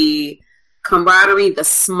 the camaraderie, the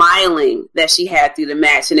smiling that she had through the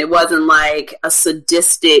match, and it wasn't like a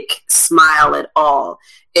sadistic smile at all.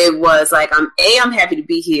 It was like, I'm happy to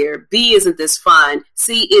be here. B, isn't this fun?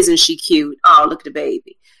 C, isn't she cute? Oh, look at the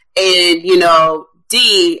baby. And,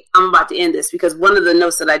 D, I'm about to end this because one of the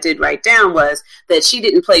notes that I did write down was that she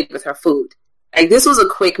didn't play with her food. Like, this was a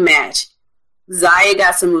quick match. Xia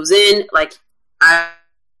got some moves in. Like, a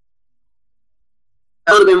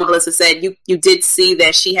little bit more Melissa said, you did see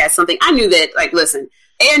that she had something. I knew that, like, listen,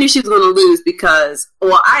 I knew she was going to lose because,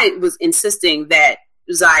 I was insisting that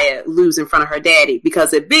Xia lose in front of her daddy,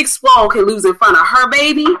 because if Big Swole can lose in front of her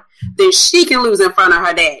baby, then she can lose in front of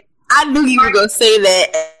her dad. I knew you were going to say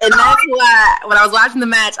that, and that's why when I was watching the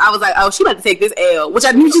match, I was like, she about to take this L, which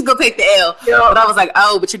I knew she was going to take the L, but I was like,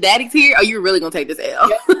 but your daddy's here? Oh, you're really going to take this L.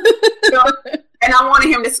 And I wanted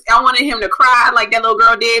him to cry like that little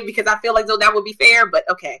girl did, because I feel like that would be fair, but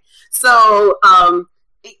okay. So, I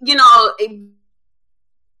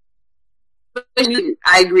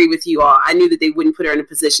agree with you all. I knew that they wouldn't put her in a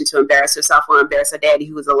position to embarrass herself or embarrass her daddy,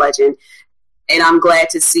 who was a legend. And I'm glad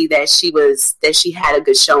to see that she had a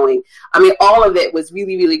good showing. I mean, all of it was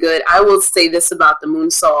really, really good. I will say this about the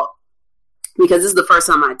moonsault, because this is the first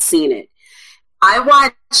time I'd seen it. I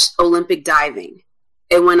watched Olympic diving,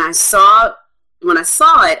 and when I saw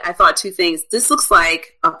it, I thought two things. This looks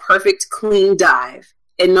like a perfect clean dive.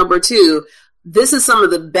 And number two, this is some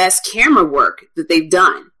of the best camera work that they've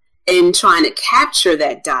done in trying to capture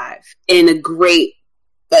that dive in a great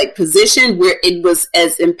position where it was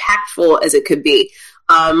as impactful as it could be.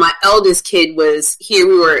 My eldest kid was here.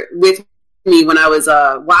 We were with me when I was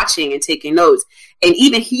watching and taking notes, and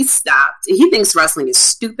even he stopped. He thinks wrestling is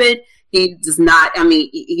stupid. He does not. I mean,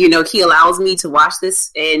 he allows me to watch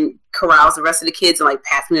this and corrals the rest of the kids and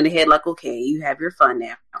pats me on the head like, okay, you have your fun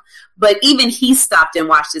now. But even he stopped and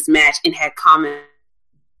watched this match and had comments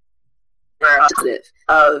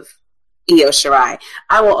of Io Shirai.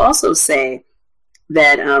 I will also say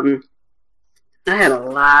that I had a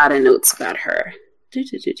lot of notes about her.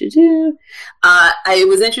 It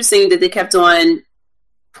was interesting that they kept on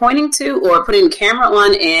pointing to or putting the camera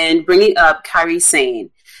on and bringing up Kairi Sane.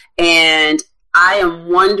 And I am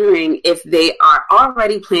wondering if they are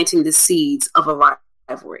already planting the seeds of a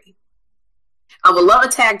rivalry. I would love a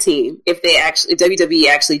tag team if WWE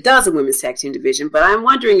actually does a women's tag team division, but I'm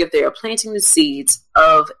wondering if they are planting the seeds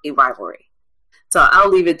of a rivalry. So I'll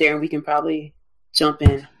leave it there and we can probably jump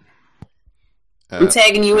in. I'm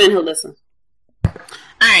tagging you in, Alyssa.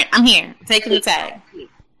 All right, I'm here. Taking the tag.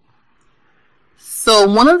 So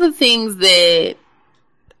one of the things that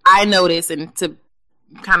I noticed, and to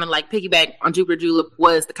kind of like piggyback on Jupiter Julep,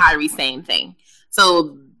 was the Kairi Sane thing.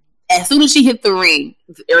 So as soon as she hit the ring,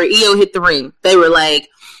 or Io hit the ring, they were like,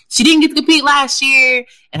 she didn't get to compete last year,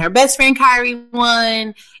 and her best friend Kairi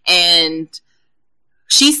won, and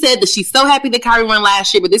she said that she's so happy that Kairi won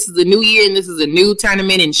last year, but this is a new year and this is a new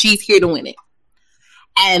tournament, and she's here to win it.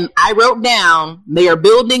 And I wrote down, they are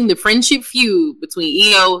building the friendship feud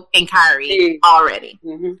between Io and Kairi already.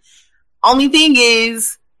 Mm-hmm. Only thing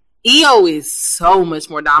is, Io is so much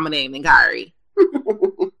more dominating than Kairi.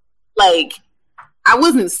 Like, I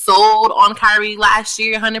wasn't sold on Kairi last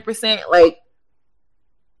year 100%. Like,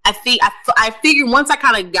 I figured once I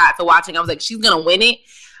kind of got to watching, I was like, she's going to win it.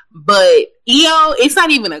 But Io, it's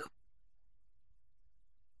not even a...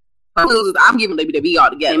 I'm giving WWE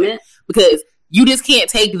altogether. Because you just can't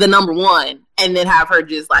take the number one and then have her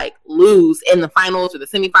just like lose in the finals or the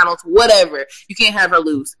semifinals, whatever. You can't have her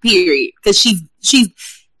lose, period. Because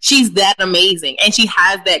she's that amazing, and she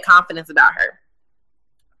has that confidence about her.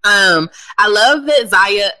 I love that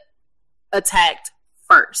Xia attacked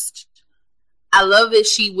first. I love that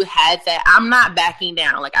she had that. I'm not backing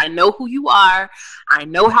down. Like, I know who you are. I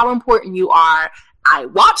know how important you are. I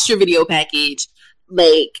watched your video package.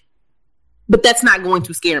 Like, but that's not going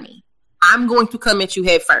to scare me. I'm going to come at you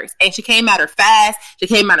head first. And she came at her fast. She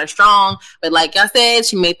came at her strong. But like I said,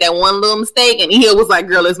 she made that one little mistake. And Io was like,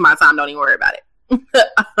 girl, it's my time. Don't even worry about it.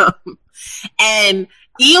 And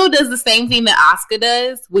Io does the same thing that Asuka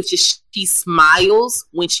does, which is she smiles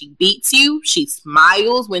when she beats you. She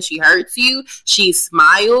smiles when she hurts you. She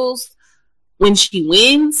smiles when she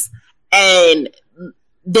wins. And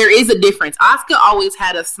there is a difference. Asuka always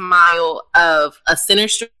had a smile of a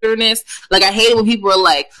sinisterness. Like, I hate it when people are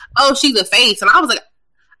like, oh, she's a face. And I was like,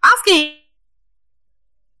 Asuka,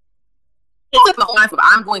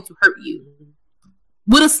 I'm going to hurt you.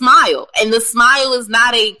 With a smile. And the smile is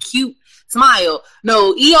not a cute smile.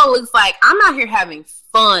 No, Io looks like, I'm not here having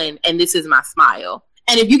fun, and this is my smile.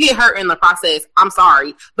 And if you get hurt in the process, I'm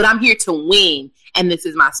sorry, but I'm here to win, and this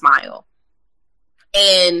is my smile.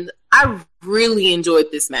 And I really enjoyed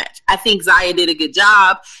this match. I think Xia did a good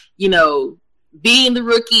job, you know, being the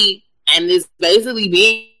rookie, and this basically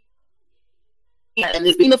being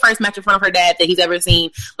the first match in front of her dad that he's ever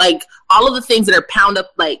seen. Like, all of the things that are piled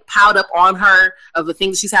up on her, of the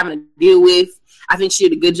things she's having to deal with, I think she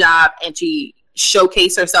did a good job, and she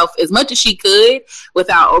showcased herself as much as she could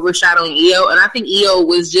without overshadowing Io. And I think Io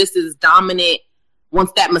was just as dominant. Once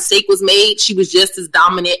that mistake was made, she was just as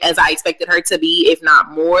dominant as I expected her to be, if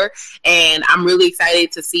not more. And I'm really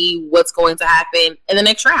excited to see what's going to happen in the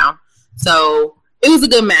next round. So it was a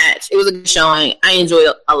good match. It was a good showing. I enjoyed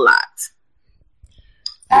it a lot.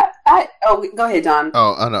 Go ahead, Don.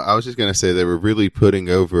 Oh, I know. I was just going to say they were really putting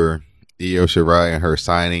over Io Shirai and her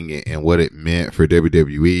signing and what it meant for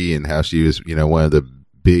WWE, and how she was, you know, one of the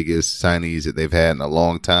biggest signees that they've had in a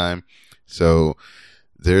long time. So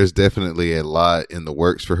there's definitely a lot in the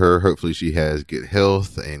works for her. Hopefully she has good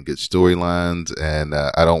health and good storylines, and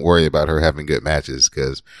I don't worry about her having good matches,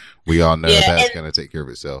 because we all know that's going to take care of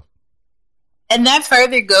itself. And that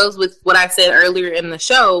further goes with what I said earlier in the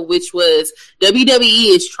show, which was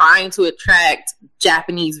WWE is trying to attract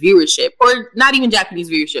Japanese viewership, or not even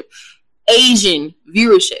Japanese viewership, Asian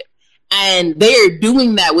viewership. And they are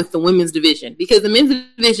doing that with the women's division, because the men's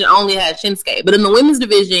division only has Shinsuke. But in the women's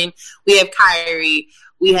division, we have Kairi,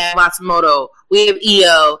 we have Matsumoto, we have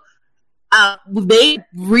Io. They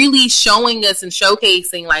really showing us and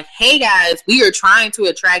showcasing, like, hey guys, we are trying to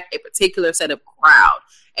attract a particular set of crowd,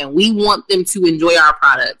 and we want them to enjoy our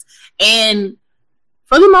product. And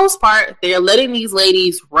for the most part, they are letting these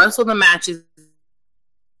ladies wrestle the matches.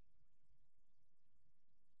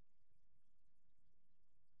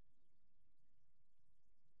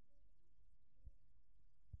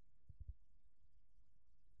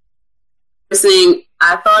 Thing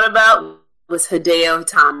I thought about was Hideo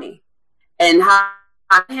Itami, and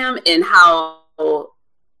how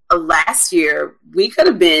last year we could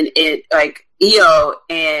have been in, like, Io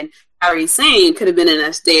and Kairi Sane could have been in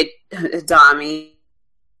a state Itami.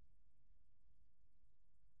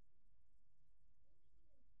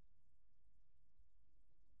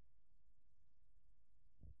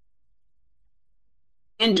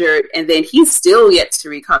 Injured, and then he's still yet to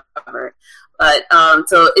recover. But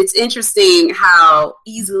so it's interesting how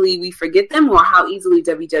easily we forget them, or how easily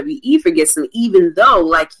WWE forgets them, even though,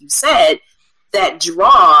 like you said, that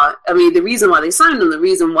draw, I mean, the reason why they signed them, the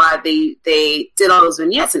reason why they did all those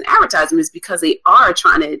vignettes and advertising is because they are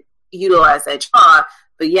trying to utilize that draw,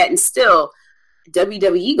 but yet and still,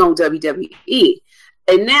 WWE going WWE.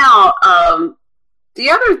 And now, the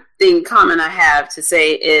other comment I have to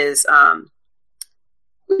say is,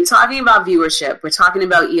 we're talking about viewership. We're talking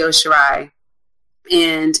about Io Shirai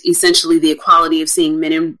and essentially the equality of seeing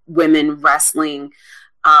men and women wrestling,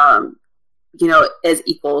 as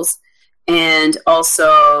equals, and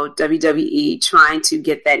also WWE trying to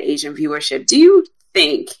get that Asian viewership. Do you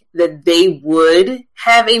think that they would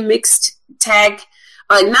have a mixed tag,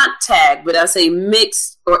 not tag, but I'll say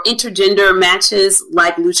mixed or intergender matches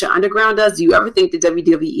like Lucha Underground does? Do you ever think the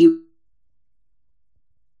WWE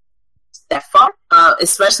that far,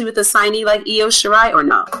 especially with a signee like Io Shirai, or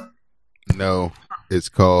no? No, it's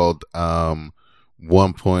called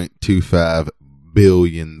 $1.25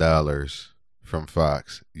 billion from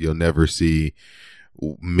Fox. You'll never see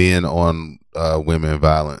men on women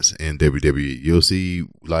violence in WWE. You'll see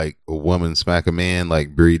like a woman smack a man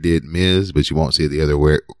like Brie did Miz, but you won't see it the other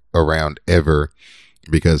way around ever,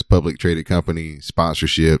 because public traded company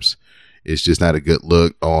sponsorships, it's just not a good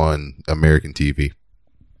look on American TV.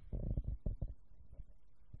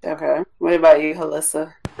 Okay. What about you,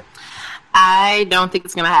 Halissa? I don't think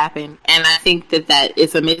it's going to happen. And I think that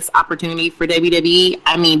is a missed opportunity for WWE.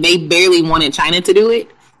 I mean, they barely wanted China to do it.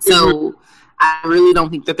 So I really don't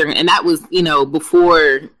think that they're going to. And that was,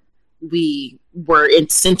 before we were in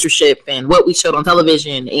censorship and what we showed on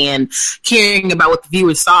television and caring about what the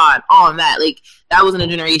viewers saw and all of that. Like, that was in a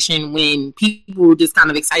generation when people were just kind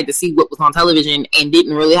of excited to see what was on television and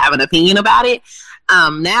didn't really have an opinion about it.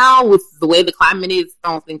 Now, with the way the climate is,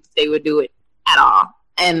 I don't think they would do it at all.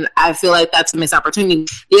 And I feel like that's a missed opportunity.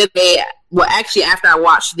 The other day, actually, after I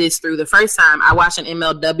watched this through the first time, I watched an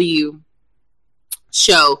MLW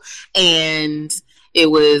show, and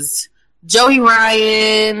it was Joey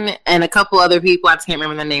Ryan and a couple other people. I can't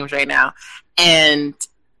remember their names right now. And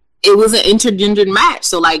it was an intergendered match.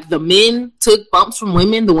 So, like, the men took bumps from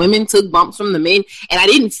women, the women took bumps from the men, and I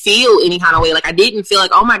didn't feel any kind of way. Like, I didn't feel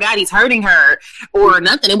like, oh my God, he's hurting her or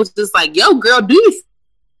nothing. It was just like, yo, girl, do you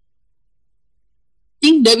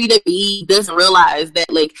think WWE doesn't realize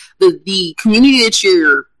that, like, the community that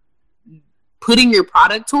you're putting your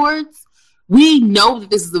product towards, we know that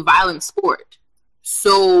this is a violent sport.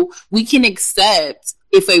 So we can accept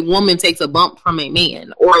if a woman takes a bump from a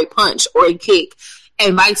man or a punch or a kick,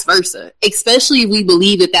 and vice versa, especially if we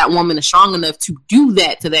believe that woman is strong enough to do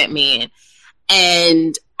that to that man.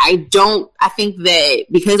 And I think that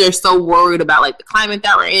because they're so worried about, like, the climate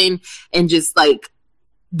that we're in and just, like,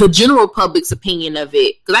 the general public's opinion of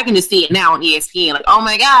it, because I can just see it now on ESPN, like, oh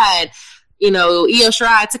my God, Io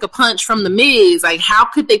Shirai took a punch from the Miz. Like, how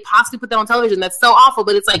could they possibly put that on television? That's so awful.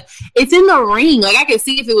 But it's like, it's in the ring. Like, I can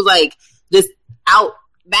see if it was like just out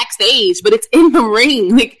backstage, but it's in the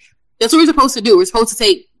ring. Like, that's what we're supposed to do. We're supposed to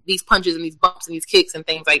take these punches and these bumps and these kicks and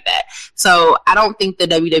things like that. So I don't think the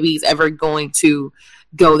WWE is ever going to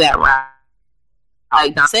go that route.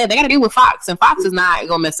 Like Don said, they got to deal with Fox, and Fox is not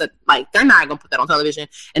going to mess up. Like, they're not going to put that on television,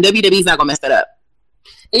 and WWE's not going to mess that up.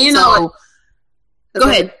 And go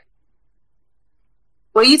ahead.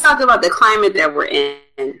 Well, you talked about the climate that we're in,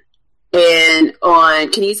 and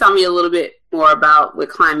can you tell me a little bit more about what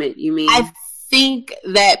climate you mean? I think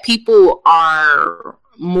that people are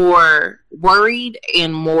more worried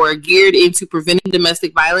and more geared into preventing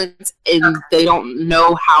domestic violence, and they don't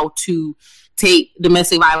know how to take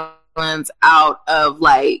domestic violence out of,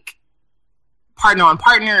 like, partner on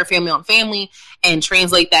partner or family on family and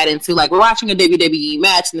translate that into, like, we're watching a WWE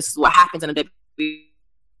match and this is what happens in a WWE.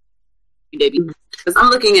 Because I'm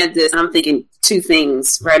looking at this and I'm thinking two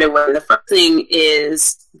things right away. The first thing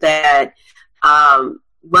is that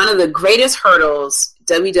one of the greatest hurdles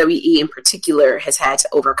WWE in particular has had to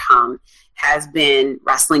overcome has been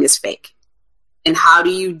wrestling is fake. And how do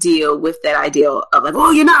you deal with that ideal of, like,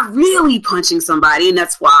 well, you're not really punching somebody, and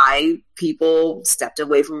that's why people stepped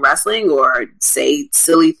away from wrestling or say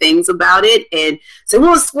silly things about it and say,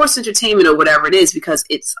 well, it's sports entertainment or whatever it is, because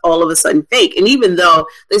it's all of a sudden fake. And even though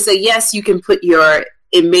they say, yes, you can put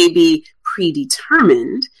it may be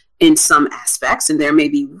predetermined in some aspects, and there may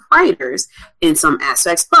be writers in some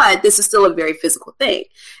aspects, but this is still a very physical thing.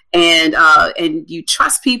 And you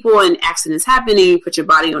trust people, and accidents happen, and you put your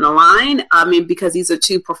body on the line. I mean, because these are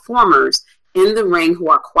two performers in the ring who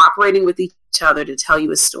are cooperating with each other to tell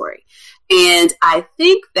you a story. And I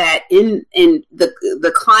think that in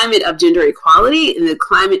the climate of gender equality, in the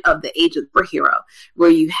climate of the age of the superhero, where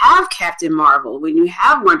you have Captain Marvel, when you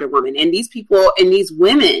have Wonder Woman, and these people and these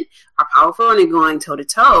women are powerful and are going toe to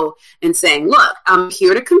toe and saying, look, I'm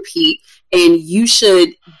here to compete, and you should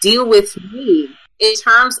deal with me in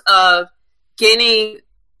terms of getting,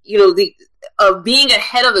 of being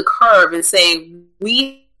ahead of the curve and saying,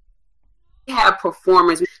 we have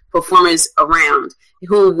performers around,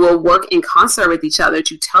 who will work in concert with each other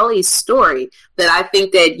to tell a story that I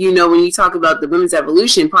think that, you know, when you talk about the women's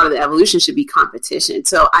evolution, part of the evolution should be competition.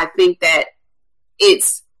 So I think that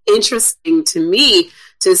it's interesting to me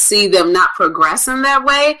to see them not progress in that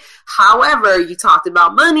way. However, you talked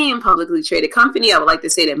about money and publicly traded company. I would like to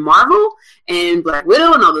say that Marvel and Black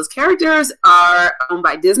Widow and all those characters are owned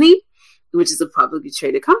by Disney, which is a publicly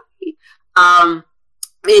traded company.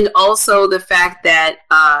 And also the fact that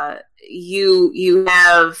you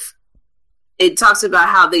have, it talks about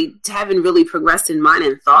how they haven't really progressed in mind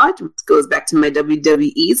and thought, which goes back to my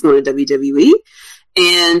WWE's going to WWE.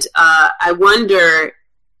 And I wonder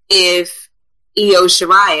if Io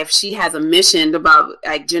Shirai, if she has a mission about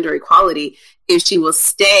like gender equality, if she will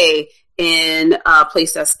stay in a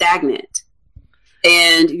place that's stagnant.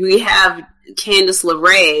 And we have Candice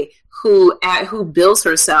LeRae, who bills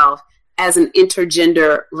herself as an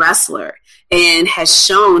intergender wrestler and has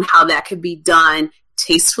shown how that could be done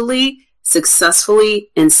tastefully, successfully,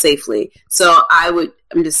 and safely. So I'm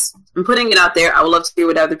putting it out there. I would love to hear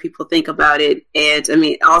what other people think about it. And I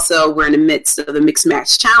mean, also we're in the midst of the Mixed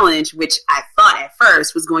Match Challenge, which I thought at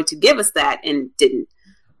first was going to give us that and didn't.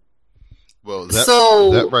 Well,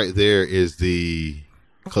 that right there is the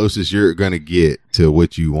closest you're going to get to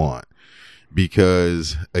what you want.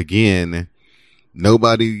 Because again,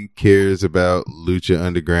 nobody cares about Lucha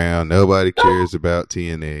Underground. Nobody cares about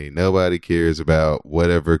TNA. Nobody cares about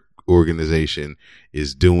whatever organization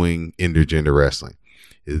is doing intergender wrestling.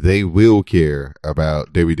 They will care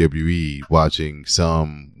about WWE watching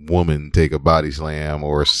some woman take a body slam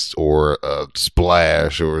or a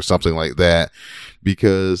splash or something like that,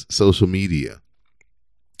 because social media.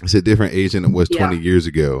 It's a different age than it was 20 years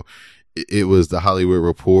ago. It was the Hollywood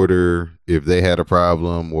Reporter, if they had a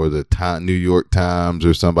problem, or the New York Times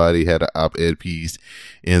or somebody had an op-ed piece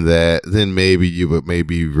in that, then maybe you would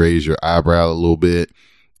raise your eyebrow a little bit,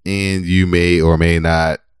 and you may or may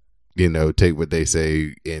not, you know, take what they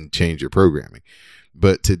say and change your programming.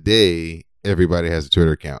 But today, everybody has a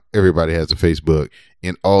Twitter account. Everybody has a Facebook,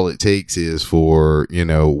 and all it takes is for, you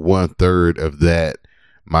know, 1/3 of that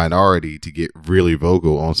minority to get really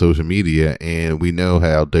vocal on social media. And we know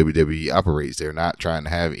how WWE operates. They're not trying to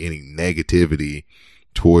have any negativity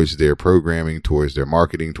towards their programming, towards their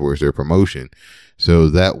marketing, towards their promotion. So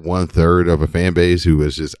that 1/3 of a fan base who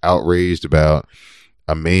is just outraged about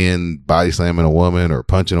a man body slamming a woman or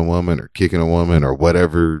punching a woman or kicking a woman or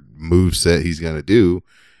whatever move set he's going to do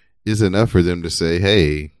is enough for them to say,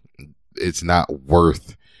 hey, it's not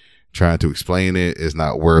worth trying to explain it. It's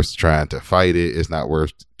not worth trying to fight it. It's not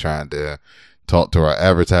worth trying to talk to our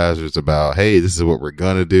advertisers about, hey, this is what we're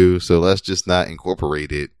going to do. So let's just not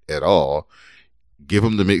incorporate it at all. Give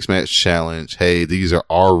them the Mixed Match Challenge. Hey, these are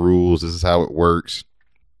our rules. This is how it works.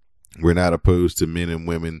 We're not opposed to men and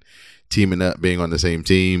women teaming up, being on the same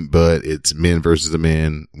team, but it's men versus the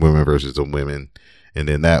men, women versus the women. And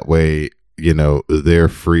then that way, you know, they're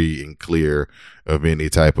free and clear of any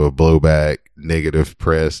type of blowback, negative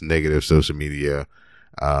press, negative social media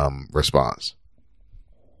response.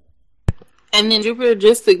 And then, Jupiter,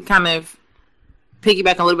 just to kind of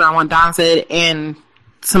piggyback a little bit on what Don said and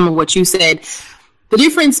some of what you said, the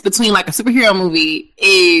difference between like a superhero movie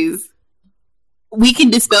is we can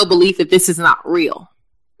dispel belief that this is not real,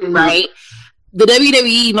 right? The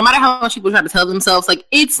WWE, no matter how much people try to tell themselves, like,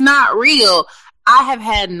 it's not real. I have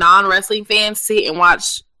had non-wrestling fans sit and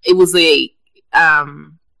watch. It was a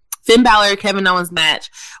Finn Balor, Kevin Owens match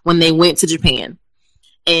when they went to Japan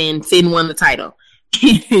and Finn won the title.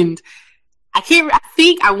 And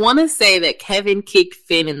I want to say that Kevin kicked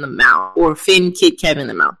Finn in the mouth or Finn kicked Kevin in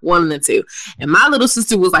the mouth, one of the two. And my little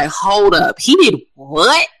sister was like, hold up, he did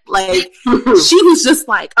what? Like, she was just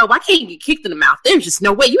like, oh, I can't get kicked in the mouth. There's just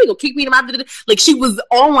no way. You ain't gonna kick me in the mouth. Like, she was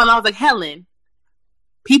on one. I was like, Helen,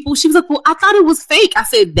 she was like, well, I thought it was fake. I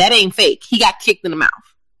said, that ain't fake. He got kicked in the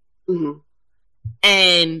mouth.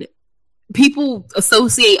 And people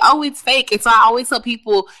associate, oh, it's fake. And so I always tell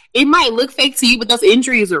people, it might look fake to you, but those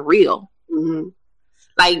injuries are real.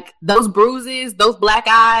 Like, those bruises, those black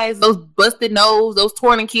eyes, those busted nose, those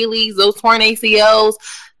torn Achilles, those torn ACLs,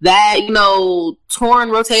 that, you know, torn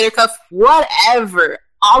rotator cuff, whatever.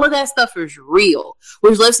 All of that stuff is real,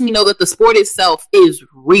 which lets me know that the sport itself is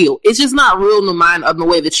real. It's just not real in the mind of the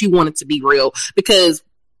way that you want it to be real, because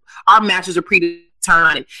our matches are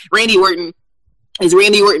predetermined. Randy Orton is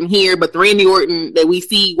Randy Orton here, but the Randy Orton that we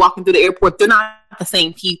see walking through the airport, they're not the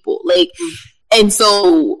same people. Like, and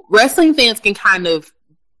so wrestling fans can kind of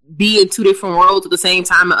be in two different worlds at the same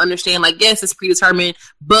time and understand, like, yes, it's predetermined,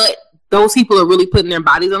 but those people are really putting their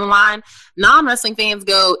bodies on the line. Non-wrestling fans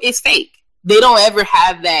go, it's fake. they don't ever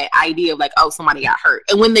have that idea of like, oh, somebody got hurt.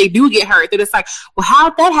 And when they do get hurt, they're just like, well,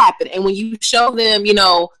 how'd that happen? And when you show them, you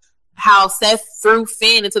know, how Seth threw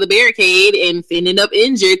Finn into the barricade and Finn ended up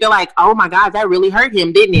injured, they're like, oh my God, that really hurt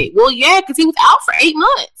him, didn't it? Well, yeah, because he was out for 8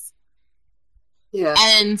 months. Yeah.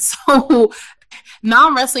 And so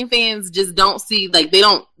non-wrestling fans just don't see, like, they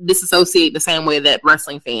don't disassociate the same way that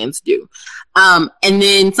wrestling fans do. And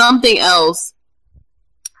then something else,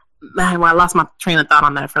 well, I lost my train of thought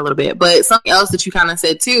on that for a little bit, but something else that you kind of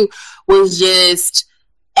said too was just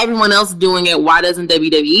everyone else doing it. Why doesn't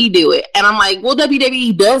WWE do it? And I'm like, well,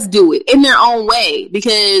 WWE does do it in their own way,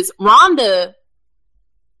 because Ronda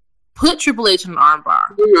put Triple H in an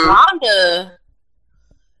armbar. Mm-hmm. Ronda,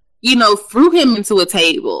 you know, threw him into a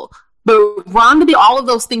table, but Ronda did all of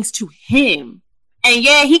those things to him. And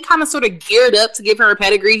yeah, he kind of sort of geared up to give her a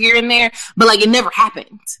pedigree here and there, but like it never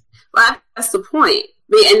happened. Well, that's the point.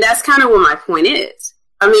 And that's kind of what my point is.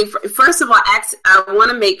 I mean, first of all, I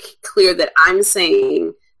want to make clear that I'm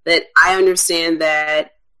saying that I understand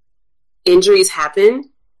that injuries happen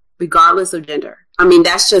regardless of gender. I mean,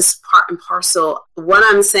 that's just part and parcel. What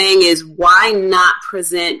I'm saying is, why not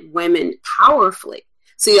present women powerfully?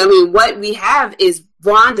 See, I mean, what we have is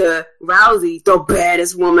Ronda Rousey, the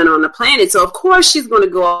baddest woman on the planet. So, of course, she's going to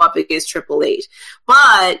go up against Triple H.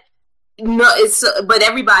 But but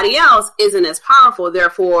everybody else isn't as powerful.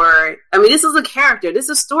 Therefore, I mean, this is a character. This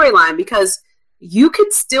is a storyline, because you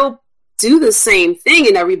could still do the same thing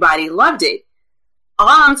and everybody loved it. All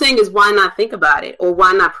I'm saying is, why not think about it, or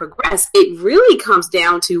why not progress? It really comes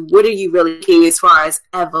down to, what are you really looking as far as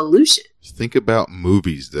evolution? Think about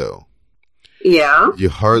movies, though. Yeah. You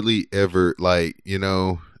hardly ever, like, you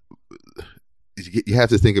know, you have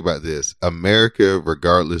to think about this. America,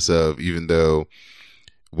 regardless of, even though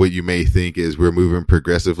what you may think is we're moving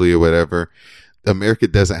progressively or whatever, America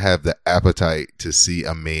doesn't have the appetite to see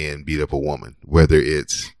a man beat up a woman, whether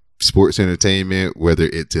it's sports entertainment, whether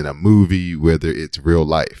it's in a movie, whether it's real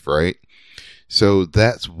life, right? So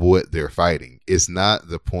that's what they're fighting. It's not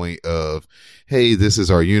the point of, hey, this is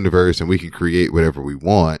our universe and we can create whatever we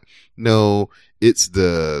want. No, it's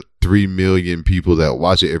the 3 million people that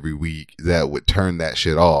watch it every week that would turn that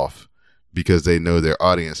shit off because they know their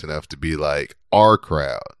audience enough to be like, our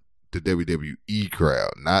crowd, the WWE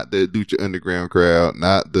crowd, not the Lucha Underground crowd,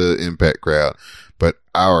 not the Impact crowd, but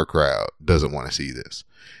our crowd doesn't want to see this.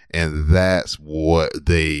 And that's what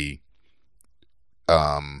they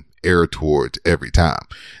err towards every time.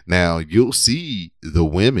 Now, you'll see the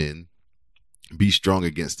women be strong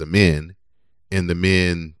against the men, and the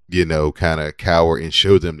men, you know, kind of cower and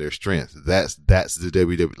show them their strength. That's the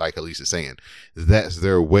WWE, like Elisa's saying. That's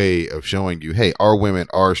their way of showing you, hey, our women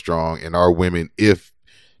are strong, and our women, if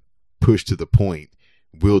pushed to the point,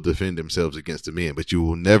 will defend themselves against the men. But you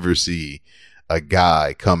will never see a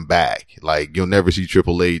guy come back. Like, you'll never see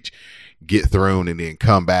Triple H get thrown and then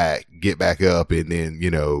come back, get back up, and then, you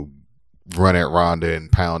know, run at Ronda and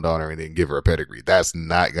pound on her and then give her a pedigree. That's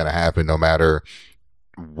not going to happen, no matter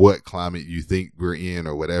what climate you think we're in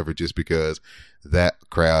or whatever, just because that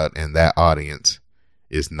crowd and that audience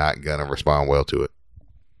is not going to respond well to it.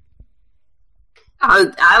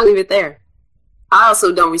 I'll leave it there. I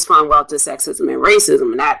also don't respond well to sexism and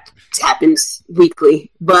racism, and that happens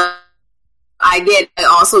weekly. But I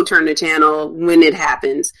also turn the channel when it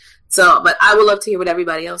happens. So, but I would love to hear what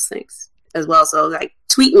everybody else thinks as well. So, like,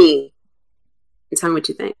 tweet me and tell me what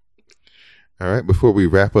you think. All right. Before we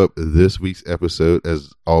wrap up this week's episode,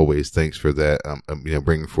 as always, thanks for that.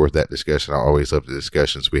 Bringing forth that discussion. I always love the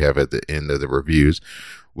discussions we have at the end of the reviews.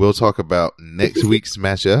 We'll talk about next week's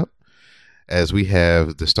matchup as we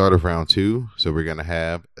have the start of round 2. So we're going to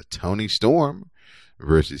have Toni Storm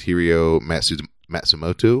versus Hiro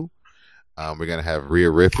Matsumoto. We're going to have Rhea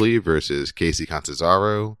Ripley versus Kacy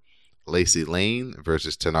Catanzaro, Lacey Lane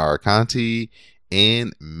versus Tanara Conti,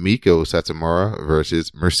 and Miko Satomura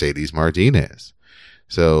versus Mercedes Martinez.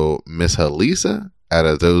 So, Miss Halisa, out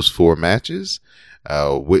of those 4 matches,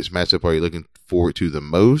 which matchup are you looking forward to the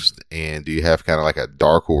most? And do you have kind of like a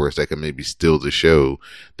dark horse that can maybe steal the show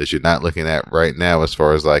that you're not looking at right now as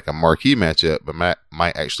far as like a marquee matchup, but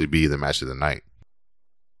might actually be the match of the night?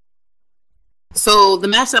 So the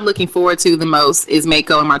match I'm looking forward to the most is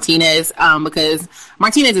Mako and Martinez, because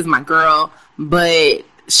Martinez is my girl, but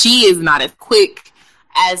she is not as quick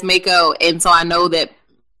as Mako, and so I know that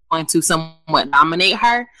I'm going to somewhat dominate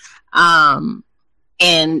her, and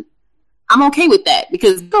I'm okay with that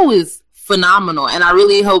because Mako is phenomenal, and I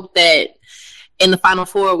really hope that in the Final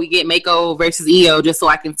 4 we get Mako versus Io just so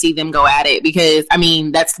I can see them go at it, because I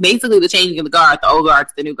mean that's basically the changing of the guard, the old guard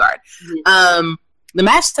to the new guard. Mm-hmm. The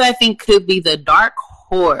match that I think could be the dark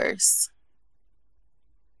horse,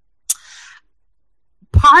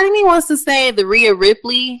 part of me wants to say the Rhea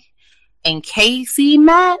Ripley and Casey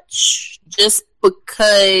match, just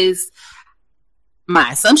because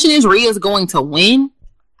my assumption is Rhea's going to win.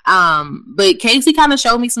 But Casey kind of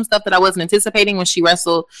showed me some stuff that I wasn't anticipating when she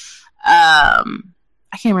wrestled. I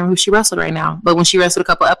can't remember who she wrestled right now, but when she wrestled a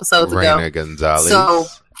couple episodes ago. Reina Gonzalez. So,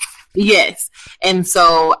 yes. And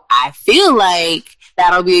so I feel like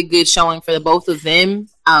that'll be a good showing for the both of them,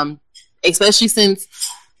 especially since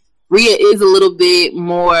Rhea is a little bit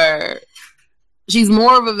more... She's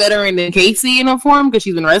more of a veteran than Casey in her form because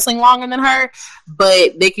she's been wrestling longer than her,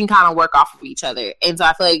 but they can kind of work off of each other. And so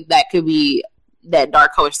I feel like that could be that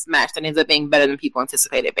dark horse match that ends up being better than people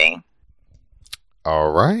anticipated being.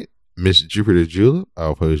 All right. Miss Jupiter Julep,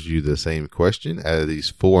 I'll pose you the same question. Out of these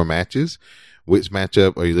 4 matches, which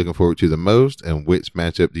matchup are you looking forward to the most, and which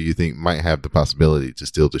matchup do you think might have the possibility to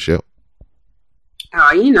steal the show?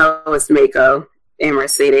 Oh, you know it's Mako and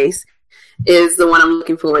Mercedes is the one I'm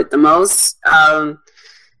looking forward the most.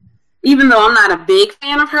 Even though I'm not a big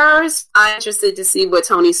fan of hers, I'm interested to see what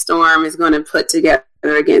Toni Storm is going to put together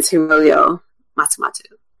against Hiroyo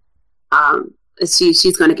Matsumoto.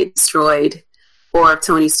 She's going to get destroyed, or if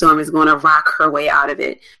Toni Storm is going to rock her way out of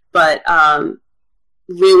it. But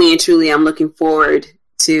really and truly, I'm looking forward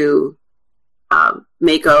to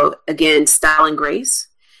Mako again, style and grace,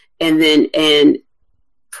 and then and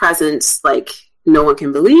presence like no one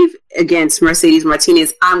can believe against Mercedes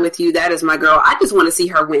Martinez. I'm with you. That is my girl. I just want to see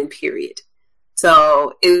her win, period.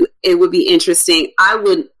 So it would be interesting. I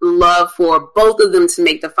would love for both of them to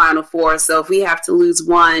make the Final Four. So if we have to lose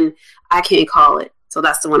one, I can't call it. So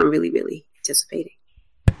that's the one I'm really, really anticipating.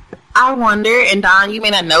 I wonder, and Don, you may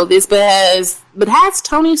not know this, but has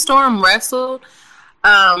Toni Storm wrestled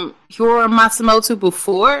Hiroyo Matsumoto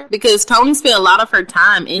before? Because Toni spent a lot of her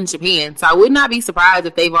time in Japan, so I would not be surprised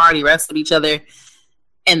if they've already wrestled each other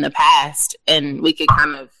in the past, and we could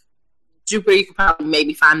kind of, Jupiter, you could probably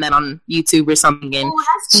maybe find that on YouTube or something and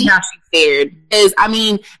see how she fared. Because, I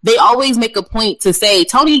mean, they always make a point to say,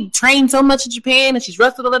 Toni trained so much in Japan and she's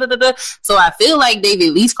wrestled, so I feel like they've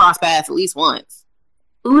at least crossed paths at least once.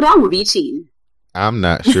 Ooh, that would be cheating. I'm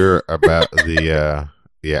not sure about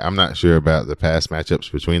I'm not sure about the past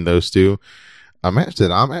matchups between those two. A match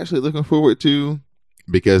that I'm actually looking forward to,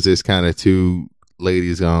 because it's kind of two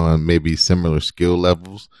ladies on maybe similar skill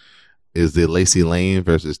levels, is the Lacey Lane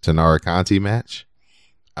versus Tanara Conti match.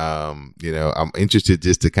 I'm interested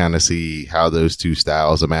just to kind of see how those two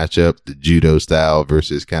styles match up, the judo style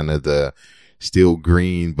versus kind of the still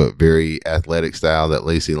green but very athletic style that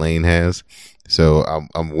Lacey Lane has. So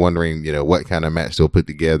I'm wondering, what kind of match they'll put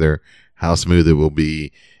together, how smooth it will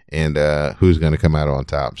be, and who's going to come out on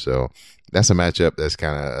top. So that's a matchup that's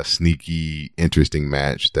kind of a sneaky, interesting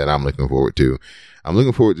match that I'm looking forward to. I'm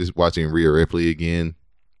looking forward to watching Rhea Ripley again.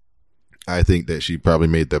 I think that she probably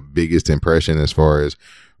made the biggest impression as far as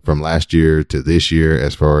from last year to this year,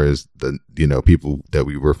 as far as the, people that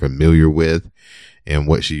we were familiar with and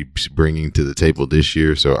what she's bringing to the table this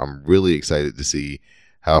year. So I'm really excited to see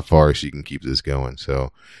how far she can keep this going.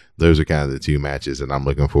 So those are kind of the two matches that I'm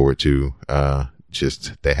looking forward to.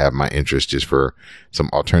 Just they have my interest just for some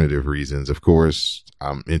alternative reasons. Of course,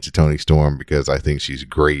 I'm into Toni Storm because I think she's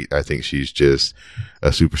great. I think she's just a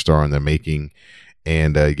superstar in the making.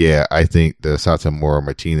 And I think the Satomura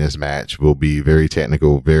Martinez match will be very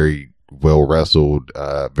technical, very well wrestled,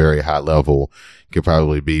 very high level. Could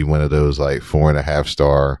probably be one of those like 4.5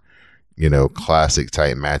 star, classic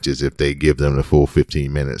type matches if they give them the full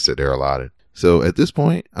 15 minutes that they're allotted. So at this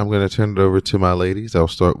point, I'm going to turn it over to my ladies. I'll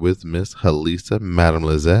start with Miss Halisa, Madame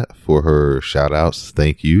Lizette, for her shout outs,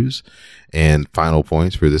 thank yous, and final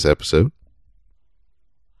points for this episode.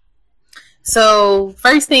 So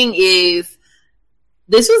first thing is,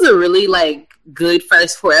 this was a really good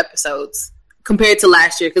first 4 episodes compared to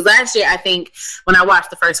last year. Because last year, I think when I watched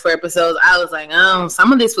the first 4 episodes, I was like, oh,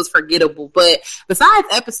 some of this was forgettable. But besides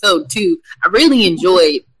episode 2, I really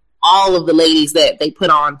enjoyed all of the ladies that they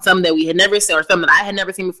put on. Some that we had never seen, or some that I had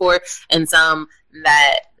never seen before, and some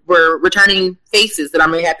that were returning faces that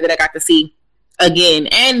I'm really happy that I got to see again,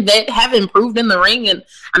 and that have improved in the ring. And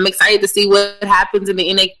I'm excited to see what happens in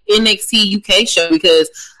the NXT UK show, because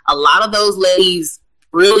a lot of those ladies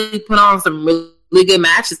really put on some really good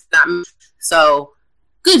matches. So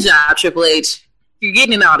good job, Triple H. You're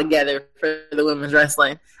getting it all together for the women's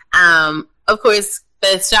wrestling. Of course,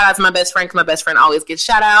 shout out to my best friend, because my best friend always gets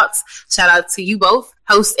shout outs. Shout out to you both,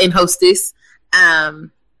 host and hostess.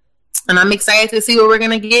 And I'm excited to see what we're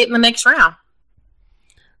going to get in the next round.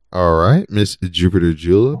 All right, Miss Jupiter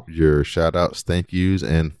Julep, your shout outs, thank yous,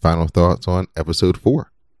 and final thoughts on episode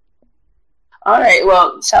 4. All right.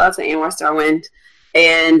 Well, shout out to Anwar Starwind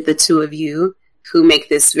and the two of you. who make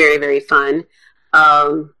this very, very fun.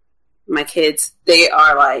 My kids, they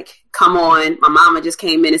are like, come on. My mama just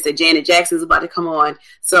came in and said Janet Jackson's about to come on.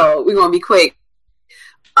 So we're going to be quick.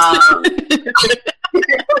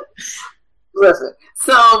 Listen.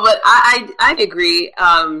 So, but I agree.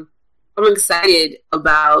 I'm excited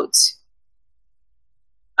about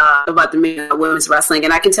the men and women's wrestling.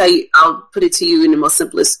 And I can tell you, I'll put it to you in the most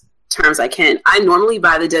simplest terms I can. I normally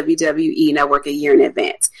buy the WWE Network a year in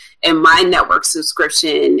advance. And my network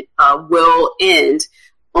subscription will end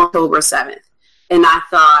on October 7th. And I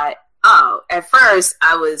thought, at first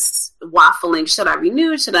I was waffling. Should I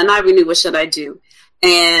renew? Should I not renew? What should I do?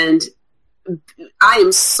 And I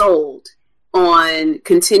am sold on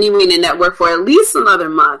continuing the network for at least another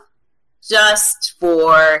month, just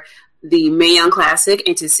for the Mae Young Classic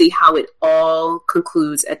and to see how it all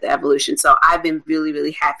concludes at the Evolution. So I've been really,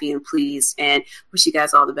 really happy and pleased, and wish you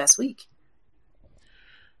guys all the best week.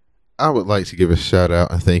 I would like to give a shout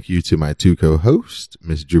out and thank you to my two co-hosts,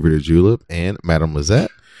 Miss Jupiter Julep and Madam Lizette.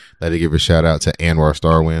 I'd like to give a shout out to Anwar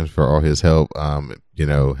Starwind for all his help,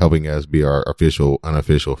 helping us be our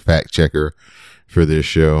unofficial fact checker for this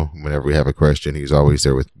show. Whenever we have a question, he's always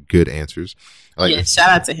there with good answers. Shout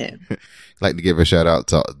out to him. I'd like to give a shout out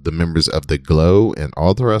to the members of the Glow and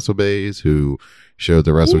all the Wrestle Bays who showed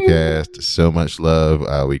the WrestleCast so much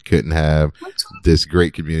love. We couldn't have this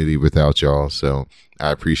great community without y'all. So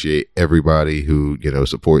I appreciate everybody who,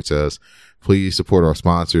 supports us. Please support our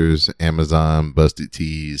sponsors, Amazon, Busted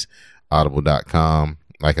Tees, Audible.com.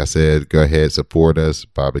 Like I said, go ahead, support us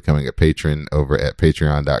by becoming a patron over at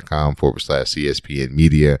patreon.com/CSPN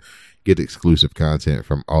Media. Get exclusive content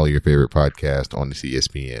from all your favorite podcasts on the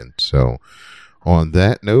CSPN. So on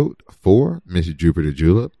that note, for Miss Jupiter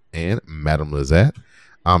Julep and Madam Lizette,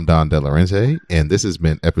 I'm Don De Laurentiis, and this has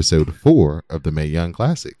been episode 4 of the Mae Young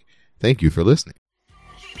Classic. Thank you for listening.